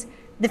phase,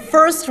 the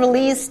first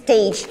release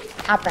stage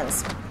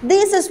happens.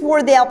 This is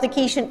where the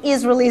application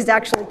is released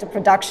actually to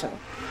production.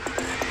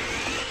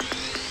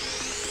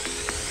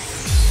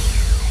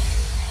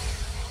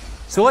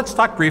 So let's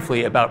talk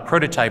briefly about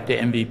prototype to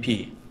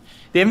MVP.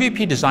 The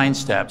MVP design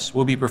steps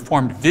will be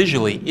performed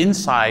visually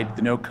inside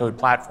the no-code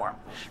platform,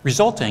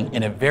 resulting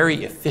in a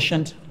very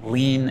efficient,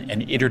 lean,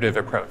 and iterative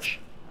approach.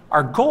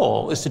 Our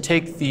goal is to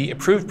take the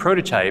approved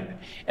prototype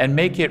and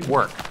make it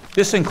work.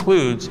 This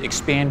includes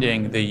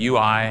expanding the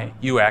UI,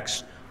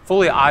 UX,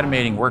 fully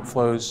automating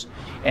workflows,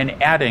 and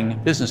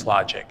adding business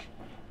logic,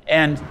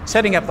 and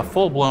setting up the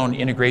full-blown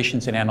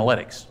integrations and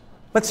analytics.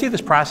 Let's see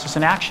this process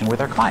in action with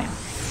our client.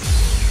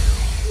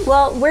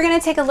 Well, we're going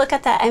to take a look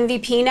at the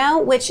MVP now,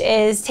 which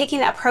is taking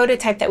that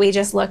prototype that we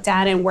just looked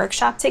at and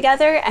workshopped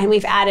together, and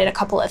we've added a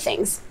couple of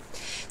things.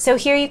 So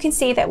here you can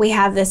see that we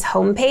have this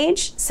home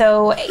page.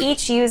 So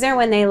each user,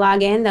 when they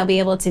log in, they'll be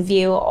able to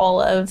view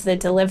all of the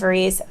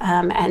deliveries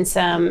and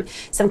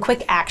some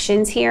quick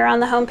actions here on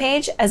the home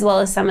page, as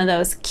well as some of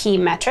those key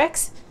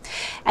metrics.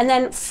 And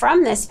then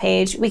from this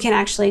page, we can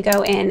actually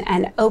go in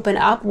and open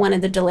up one of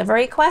the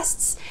delivery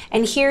quests.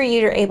 And here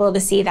you're able to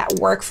see that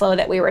workflow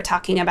that we were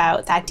talking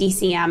about, that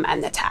DCM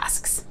and the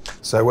tasks.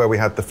 So where we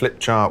had the flip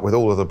chart with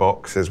all of the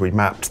boxes, we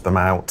mapped them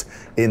out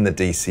in the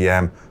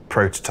DCM,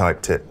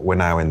 prototyped it, we're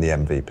now in the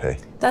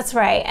MVP. That's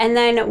right. And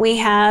then we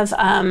have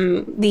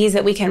these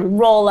that we can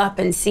roll up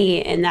and see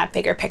in that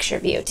bigger picture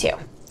view too.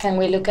 Can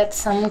we look at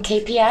some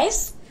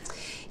KPIs?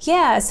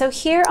 Yeah, so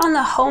here on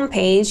the home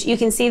page, you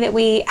can see that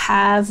we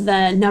have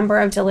the number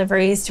of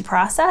deliveries to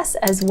process,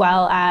 as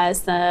well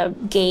as the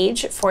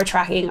gauge for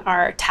tracking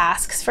our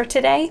tasks for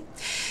today.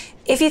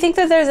 If you think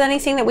that there's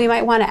anything that we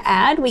might want to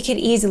add, we could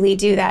easily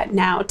do that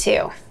now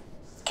too.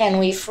 Can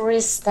we, for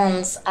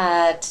instance,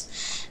 add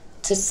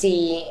to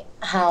see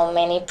how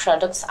many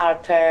products are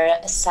per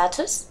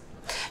status?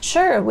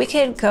 Sure, we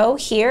could go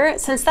here.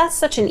 Since that's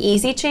such an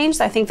easy change,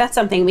 I think that's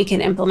something we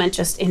can implement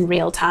just in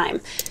real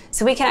time.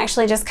 So we can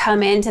actually just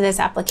come into this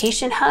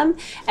application hub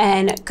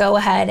and go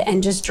ahead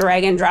and just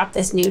drag and drop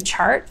this new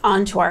chart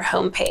onto our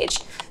home page.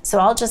 So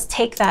I'll just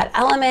take that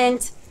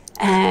element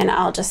and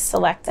I'll just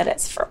select that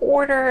it's for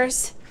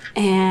orders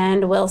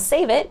and we'll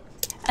save it.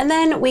 And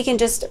then we can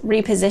just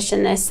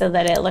reposition this so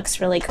that it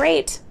looks really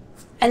great.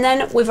 And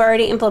then we've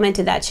already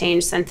implemented that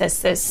change since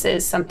this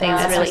is something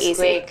that's really easy.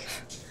 Quick.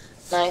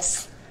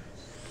 Nice.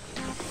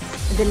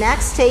 The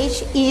next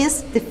stage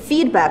is the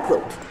feedback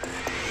loop.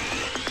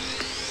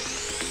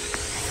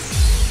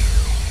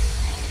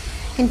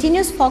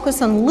 Continuous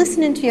focus on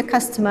listening to your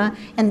customer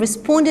and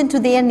responding to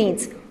their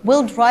needs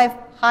will drive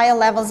higher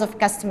levels of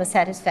customer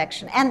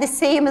satisfaction. And the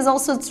same is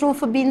also true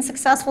for being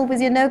successful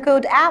with your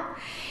no-code app.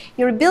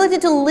 Your ability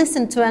to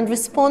listen to and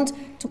respond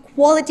to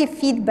quality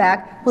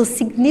feedback will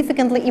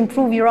significantly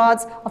improve your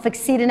odds of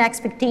exceeding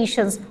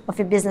expectations of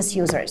your business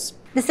users.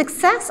 The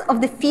success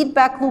of the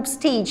feedback loop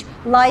stage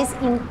lies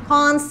in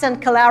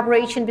constant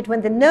collaboration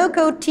between the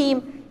no-code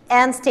team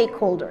and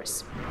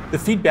stakeholders. The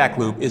feedback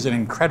loop is an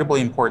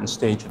incredibly important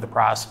stage of the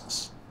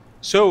process.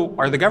 So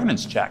are the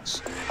governance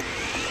checks.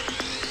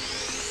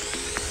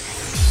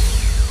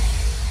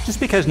 Just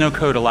because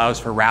no-code allows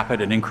for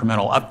rapid and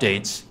incremental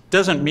updates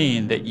doesn't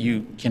mean that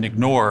you can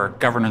ignore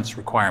governance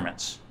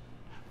requirements.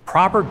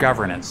 Proper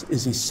governance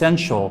is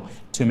essential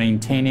to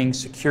maintaining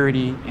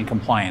security and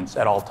compliance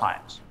at all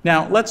times.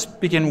 Now, let's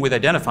begin with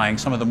identifying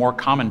some of the more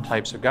common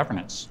types of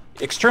governance.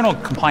 External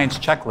compliance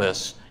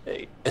checklists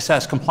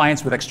assess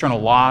compliance with external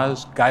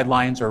laws,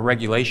 guidelines, or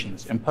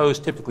regulations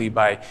imposed typically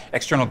by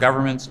external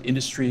governments,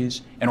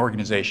 industries, and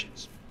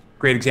organizations.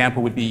 Great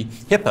example would be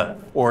HIPAA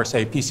or,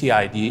 say,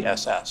 PCI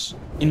DSS.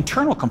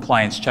 Internal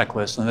compliance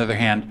checklists, on the other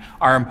hand,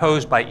 are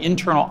imposed by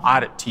internal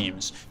audit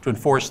teams to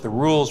enforce the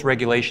rules,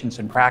 regulations,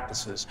 and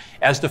practices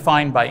as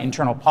defined by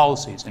internal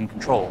policies and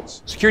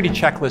controls. Security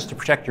checklists to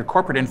protect your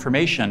corporate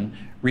information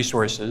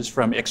resources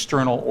from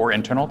external or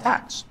internal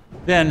attacks.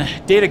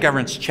 Then, data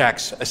governance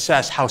checks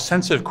assess how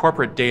sensitive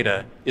corporate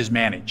data is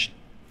managed.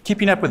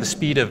 Keeping up with the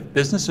speed of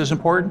business is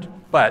important,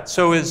 but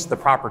so is the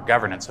proper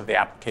governance of the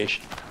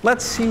application.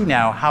 Let's see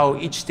now how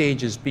each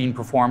stage is being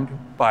performed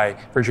by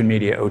Virgin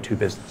Media O2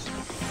 Business.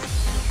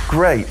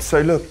 Great.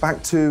 So look,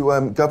 back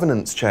to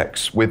governance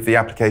checks with the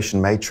application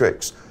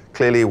matrix.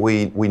 Clearly,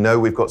 we know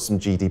we've got some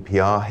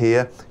GDPR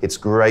here. It's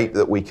great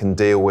that we can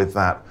deal with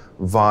that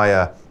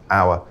via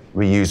our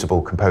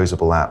reusable,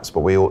 composable apps, but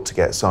we ought to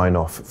get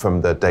sign-off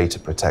from the data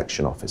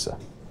protection officer.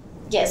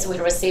 Yes, we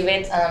receive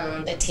it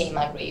and the team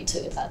agreed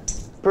to that.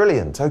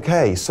 Brilliant.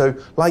 Okay, so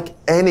like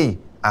any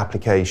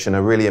application,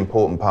 a really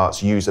important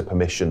part's user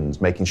permissions,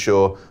 making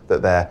sure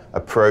that they're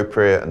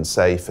appropriate and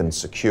safe and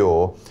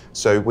secure.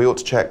 So we ought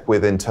to check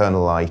with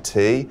internal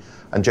IT.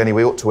 And Jenny,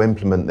 we ought to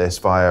implement this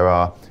via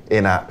our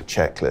in-app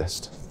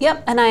checklist.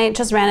 Yep, and I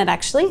just ran it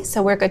actually,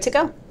 so we're good to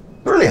go.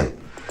 Brilliant.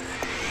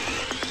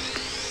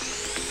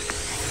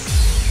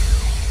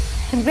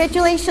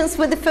 Congratulations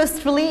with the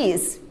first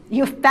release.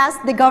 You've passed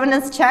the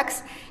governance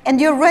checks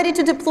and you're ready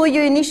to deploy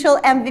your initial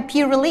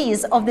MVP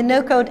release of the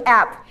No-Code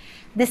app.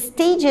 The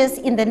stages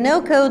in the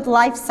no-code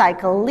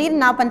lifecycle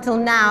leading up until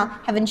now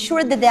have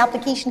ensured that the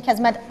application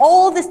has met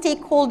all the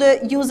stakeholder,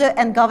 user,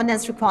 and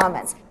governance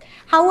requirements.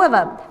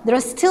 However, there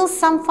are still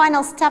some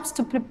final steps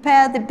to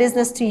prepare the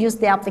business to use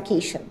the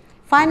application.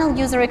 Final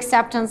user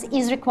acceptance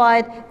is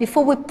required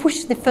before we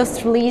push the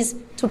first release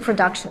to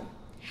production.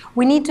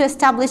 We need to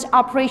establish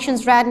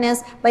operations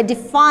readiness by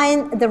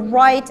defining the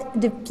right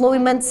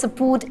deployment,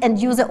 support,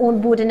 and user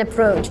onboarding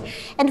approach.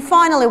 And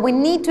finally, we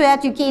need to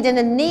educate and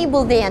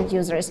enable the end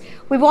users.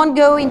 We won't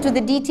go into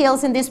the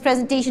details in this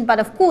presentation, but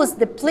of course,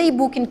 the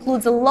playbook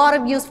includes a lot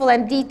of useful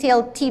and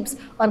detailed tips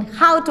on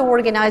how to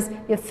organize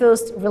your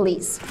first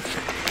release.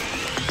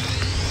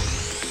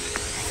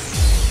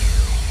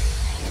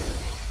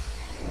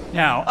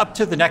 Now, up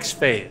to the next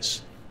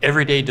phase,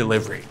 everyday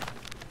delivery.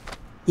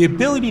 The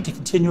ability to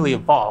continually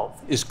evolve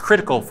is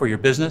critical for your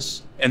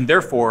business and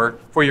therefore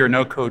for your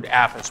no-code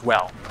app as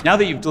well. Now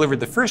that you've delivered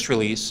the first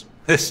release,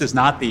 this is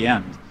not the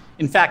end.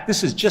 In fact,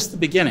 this is just the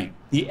beginning.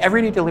 The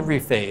everyday delivery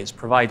phase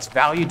provides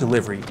value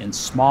delivery in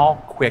small,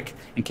 quick,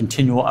 and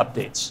continual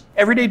updates.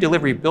 Everyday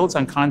delivery builds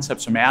on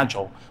concepts from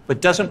Agile,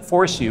 but doesn't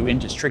force you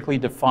into strictly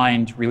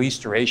defined release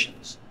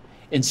durations.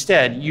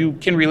 Instead, you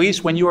can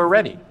release when you are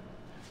ready.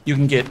 You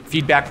can get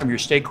feedback from your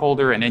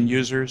stakeholder and end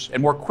users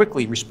and more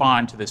quickly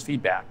respond to this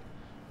feedback.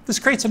 This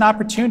creates an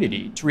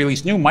opportunity to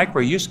release new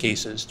micro use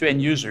cases to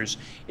end users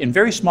in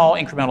very small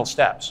incremental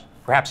steps,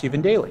 perhaps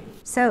even daily.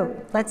 So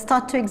let's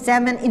start to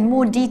examine in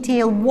more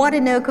detail what a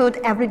no-code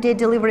everyday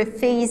delivery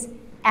phase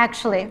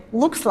actually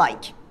looks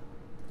like.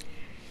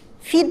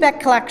 Feedback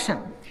collection.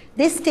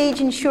 This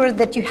stage ensures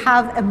that you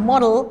have a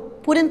model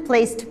put in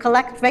place to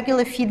collect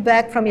regular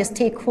feedback from your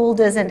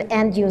stakeholders and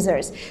end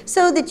users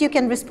so that you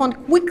can respond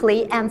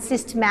quickly and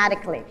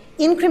systematically.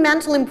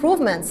 Incremental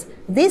improvements.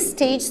 This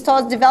stage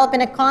starts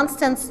developing a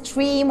constant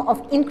stream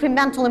of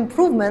incremental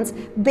improvements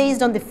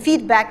based on the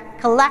feedback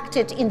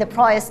collected in the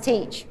prior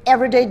stage.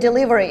 Everyday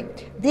delivery.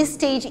 This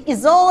stage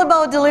is all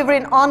about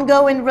delivering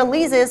ongoing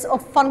releases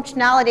of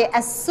functionality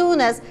as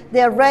soon as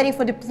they are ready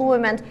for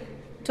deployment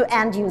to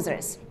end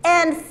users.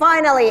 And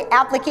finally,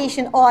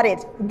 application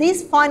audit.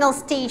 This final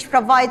stage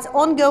provides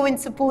ongoing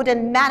support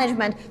and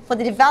management for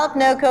the developed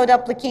no-code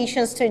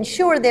applications to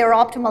ensure their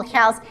optimal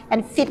health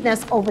and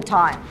fitness over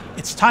time.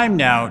 It's time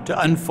now to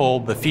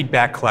unfold the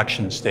feedback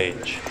collection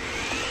stage.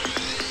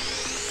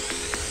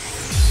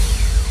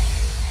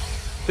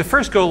 The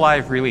first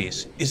go-live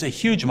release is a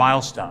huge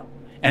milestone,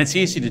 and it's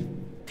easy to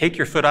take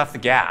your foot off the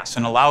gas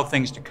and allow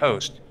things to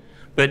coast.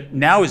 But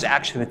now is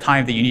actually the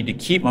time that you need to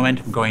keep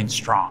momentum going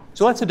strong.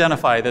 So let's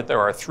identify that there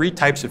are 3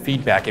 types of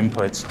feedback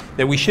inputs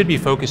that we should be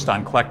focused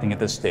on collecting at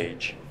this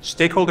stage: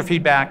 stakeholder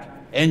feedback,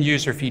 end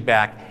user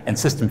feedback, and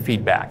system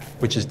feedback,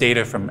 which is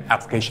data from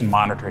application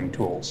monitoring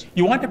tools.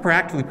 You want to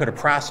proactively put a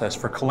process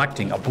for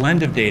collecting a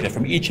blend of data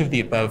from each of the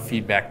above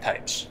feedback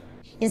types.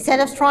 Instead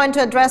of trying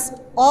to address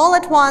all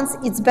at once,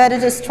 it's better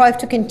to strive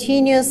to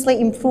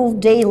continuously improve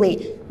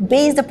daily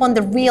based upon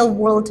the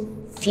real-world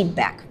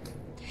feedback.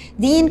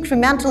 The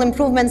incremental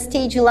improvement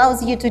stage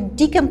allows you to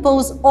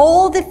decompose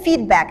all the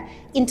feedback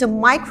into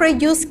micro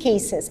use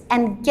cases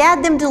and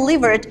get them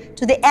delivered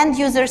to the end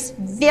users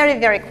very,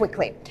 very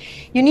quickly.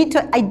 You need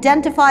to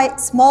identify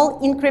small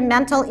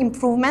incremental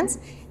improvements,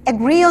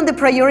 agree on the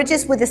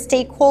priorities with the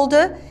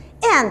stakeholder,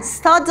 and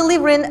start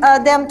delivering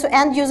them to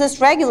end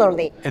users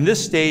regularly. And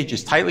this stage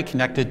is tightly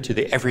connected to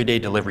the everyday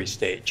delivery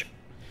stage.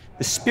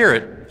 The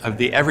spirit of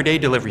the everyday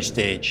delivery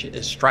stage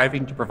is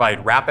striving to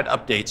provide rapid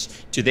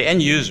updates to the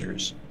end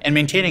users and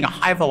maintaining a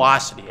high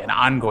velocity and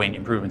ongoing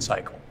improvement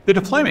cycle. The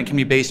deployment can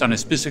be based on a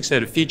specific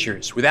set of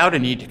features without a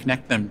need to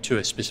connect them to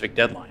a specific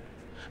deadline.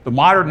 The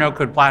modern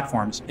no-code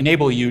platforms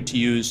enable you to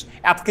use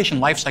application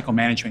lifecycle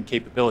management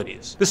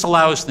capabilities. This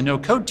allows the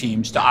no-code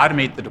teams to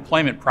automate the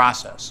deployment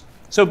process.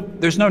 So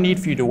there's no need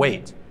for you to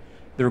wait.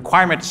 The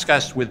requirement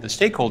discussed with the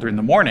stakeholder in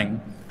the morning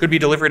could be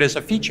delivered as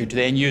a feature to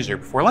the end user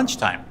before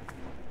lunchtime.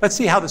 Let's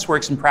see how this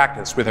works in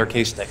practice with our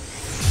case study.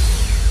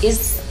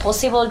 Is it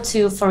possible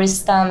to, for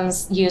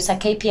instance, use a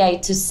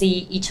KPI to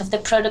see each of the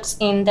products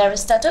in their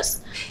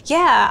status?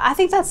 Yeah, I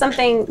think that's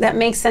something that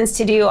makes sense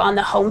to do on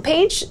the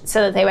homepage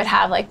so that they would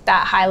have like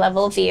that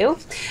high-level view.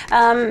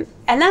 And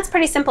that's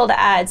pretty simple to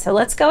add. So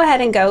let's go ahead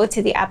and go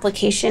to the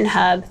application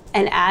hub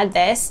and add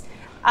this.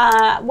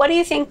 What do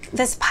you think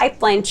this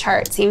pipeline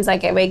chart seems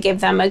like? It would give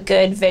them a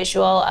good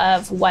visual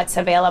of what's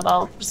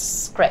available.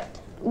 Great.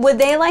 Would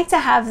they like to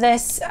have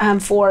this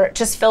for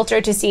just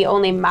filter to see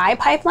only my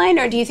pipeline,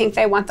 or do you think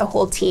they want the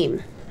whole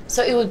team?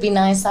 So it would be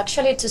nice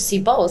actually to see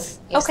both.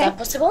 Is that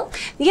possible?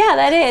 Yeah,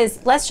 that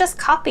is. Let's just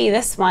copy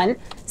this one.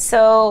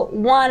 So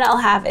one I'll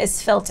have is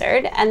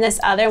filtered, and this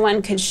other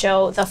one could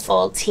show the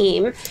full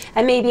team.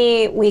 And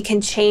maybe we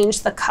can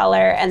change the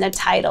color and the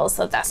title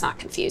so that's not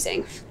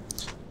confusing.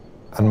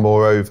 And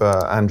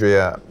moreover,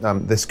 Andrea,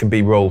 this can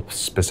be role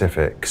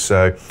specific.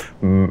 So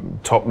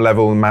top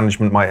level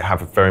management might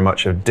have very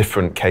much a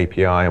different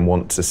KPI and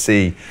want to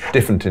see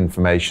different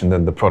information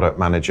than the product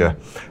manager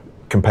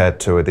compared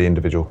to the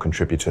individual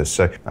contributors.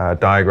 So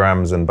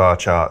diagrams and bar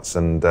charts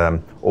and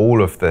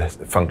all of the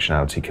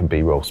functionality can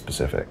be role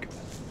specific.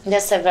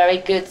 That's a very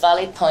good,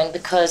 valid point,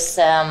 because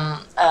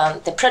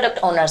the product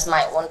owners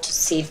might want to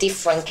see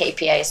different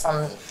KPIs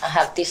and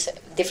have this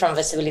different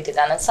visibility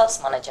than a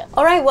sales manager.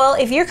 All right, well,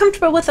 if you're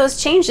comfortable with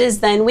those changes,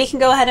 then we can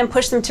go ahead and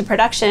push them to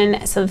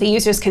production so that the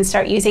users can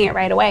start using it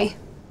right away.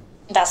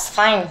 That's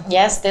fine.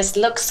 Yes, this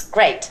looks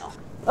great.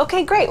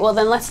 Okay, great. Well,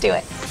 then let's do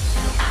it.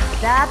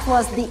 That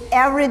was the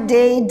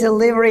everyday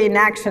delivery in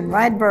action,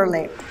 right,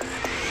 Burley?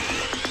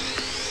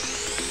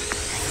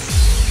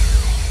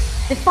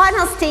 The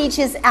final stage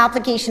is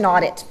application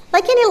audit.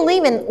 Like any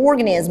living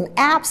organism,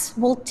 apps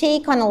will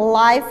take on a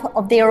life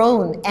of their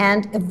own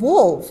and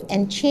evolve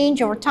and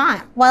change over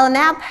time. While an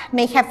app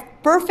may have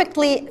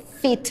perfectly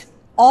fit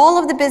all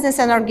of the business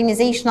and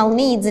organizational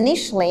needs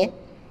initially,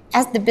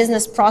 as the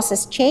business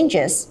process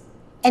changes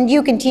and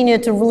you continue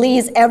to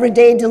release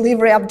everyday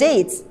delivery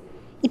updates,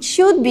 it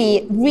should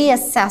be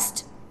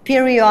reassessed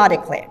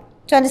periodically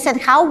to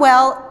understand how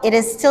well it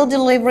is still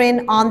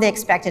delivering on the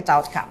expected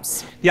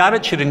outcomes. The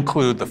audit should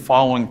include the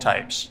following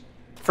types.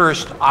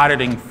 First,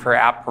 auditing for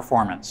app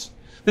performance.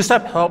 This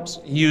step helps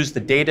use the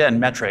data and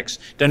metrics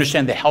to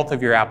understand the health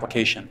of your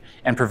application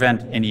and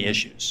prevent any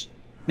issues.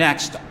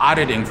 Next,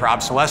 auditing for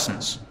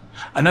obsolescence.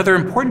 Another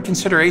important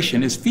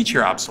consideration is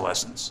feature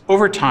obsolescence.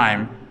 Over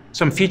time,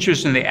 some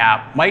features in the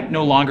app might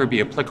no longer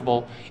be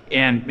applicable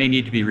and may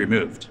need to be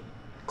removed.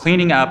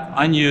 Cleaning up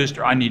unused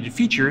or unneeded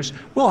features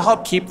will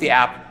help keep the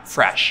app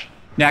fresh.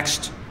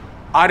 Next,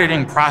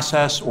 auditing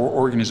process or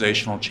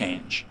organizational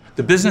change.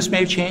 The business may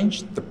have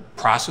changed, the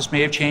process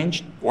may have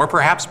changed, or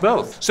perhaps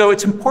both. So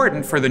it's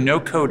important for the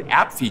no-code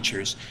app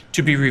features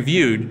to be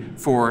reviewed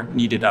for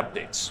needed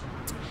updates.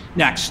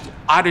 Next,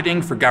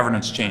 auditing for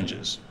governance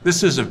changes.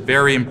 This is a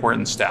very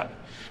important step.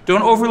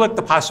 Don't overlook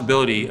the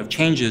possibility of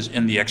changes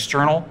in the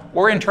external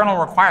or internal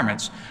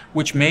requirements,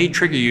 which may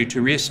trigger you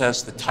to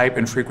reassess the type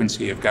and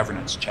frequency of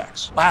governance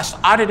checks. Last,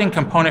 auditing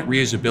component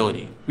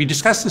reusability. We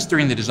discussed this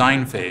during the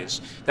design phase,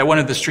 that one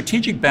of the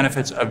strategic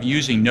benefits of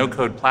using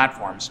no-code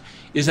platforms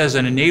is as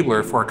an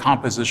enabler for a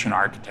composition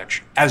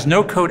architecture. As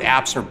no-code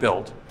apps are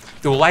built,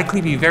 there will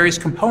likely be various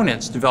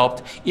components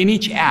developed in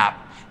each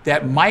app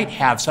that might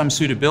have some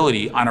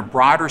suitability on a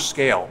broader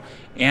scale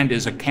and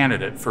is a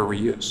candidate for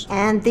reuse.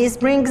 And this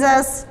brings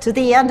us to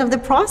the end of the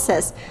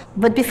process.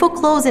 But before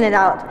closing it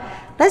out,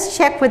 let's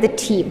check with the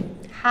team.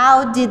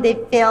 How did they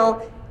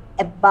feel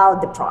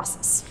about the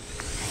process?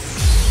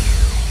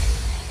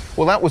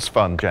 Well, that was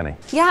fun, Jenny.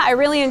 Yeah, I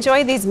really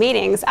enjoyed these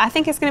meetings. I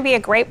think it's going to be a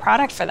great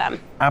product for them.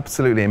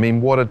 Absolutely. I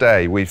mean, what a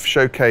day. We've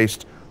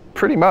showcased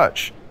pretty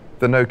much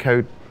the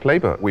no-code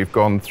playbook. We've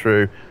gone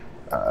through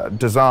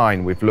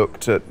design, we've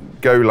looked at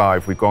go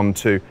live, we've gone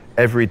to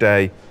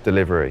everyday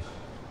delivery.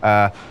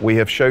 We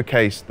have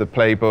showcased the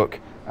playbook.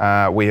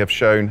 We have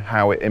shown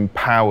how it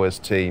empowers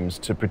teams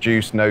to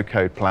produce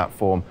no-code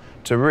platform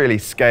to really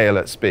scale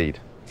at speed.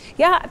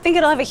 Yeah, I think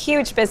it'll have a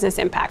huge business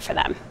impact for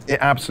them. It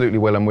absolutely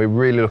will, and we're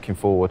really looking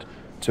forward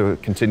to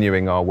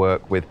continuing our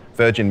work with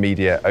Virgin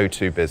Media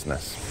O2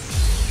 Business.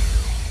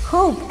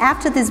 Hope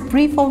after this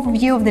brief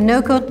overview of the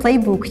no-code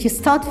playbook, you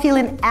start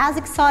feeling as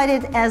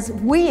excited as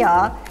we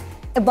are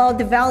about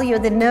the value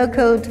the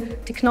no-code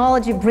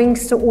technology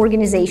brings to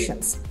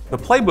organizations. The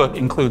playbook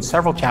includes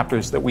several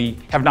chapters that we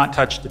have not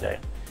touched today.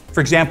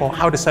 For example,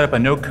 how to set up a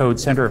no-code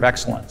center of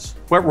excellence.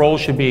 What roles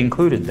should be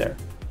included there?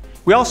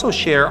 We also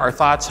share our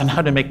thoughts on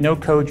how to make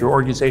no-code your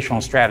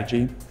organizational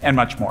strategy, and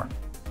much more.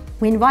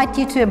 We invite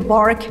you to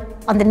embark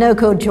on the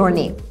no-code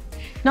journey.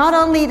 Not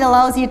only it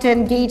allows you to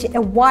engage a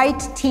wide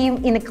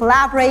team in a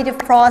collaborative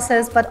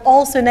process, but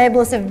also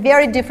enables a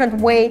very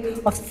different way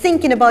of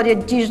thinking about your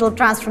digital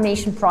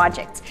transformation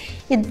projects.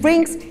 It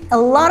brings a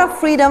lot of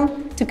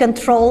freedom to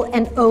control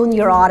and own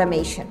your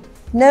automation.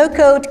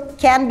 No-code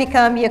can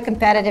become your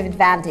competitive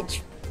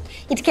advantage.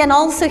 It can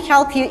also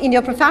help you in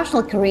your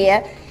professional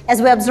career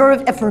as we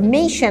observe a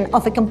formation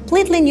of a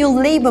completely new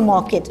labor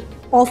market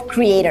of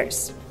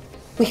creators.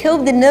 We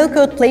hope the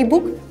no-code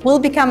playbook will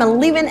become a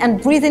living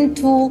and breathing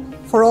tool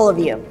for all of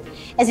you.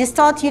 As you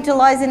start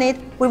utilizing it,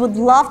 we would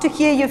love to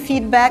hear your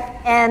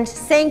feedback, and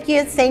thank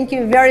you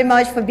very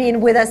much for being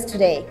with us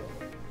today.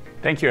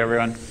 Thank you,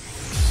 everyone.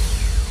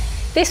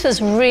 This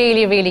was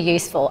really, really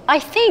useful. I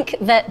think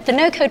that the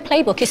no-code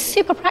playbook is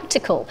super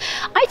practical.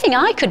 I think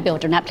I could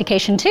build an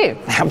application too.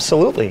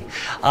 Absolutely.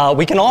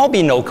 We can all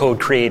be no-code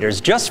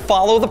creators. Just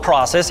follow the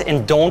process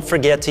and don't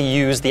forget to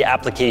use the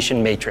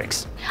application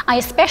matrix. I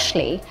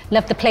especially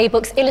love the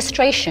playbook's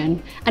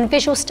illustration and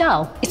visual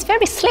style. It's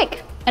very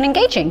slick and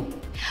engaging.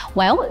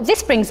 Well,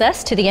 this brings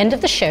us to the end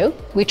of the show.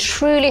 We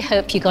truly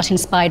hope you got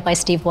inspired by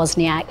Steve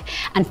Wozniak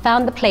and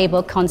found the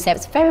playbook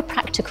concepts very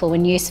practical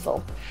and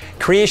useful.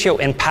 Creatio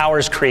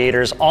empowers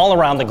creators all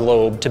around the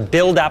globe to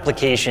build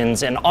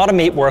applications and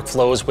automate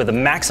workflows with a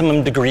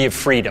maximum degree of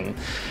freedom.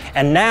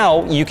 And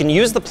now you can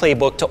use the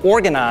playbook to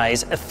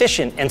organize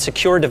efficient and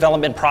secure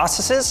development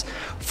processes.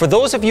 For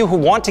those of you who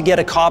want to get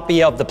a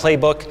copy of the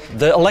playbook,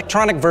 the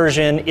electronic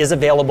version is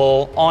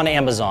available on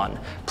Amazon.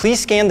 Please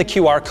scan the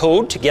QR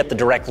code to get the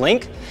direct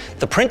link.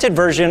 The printed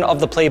version of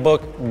the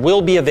playbook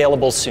will be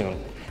available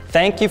soon.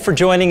 Thank you for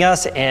joining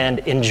us and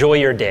enjoy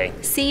your day.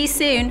 See you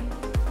soon.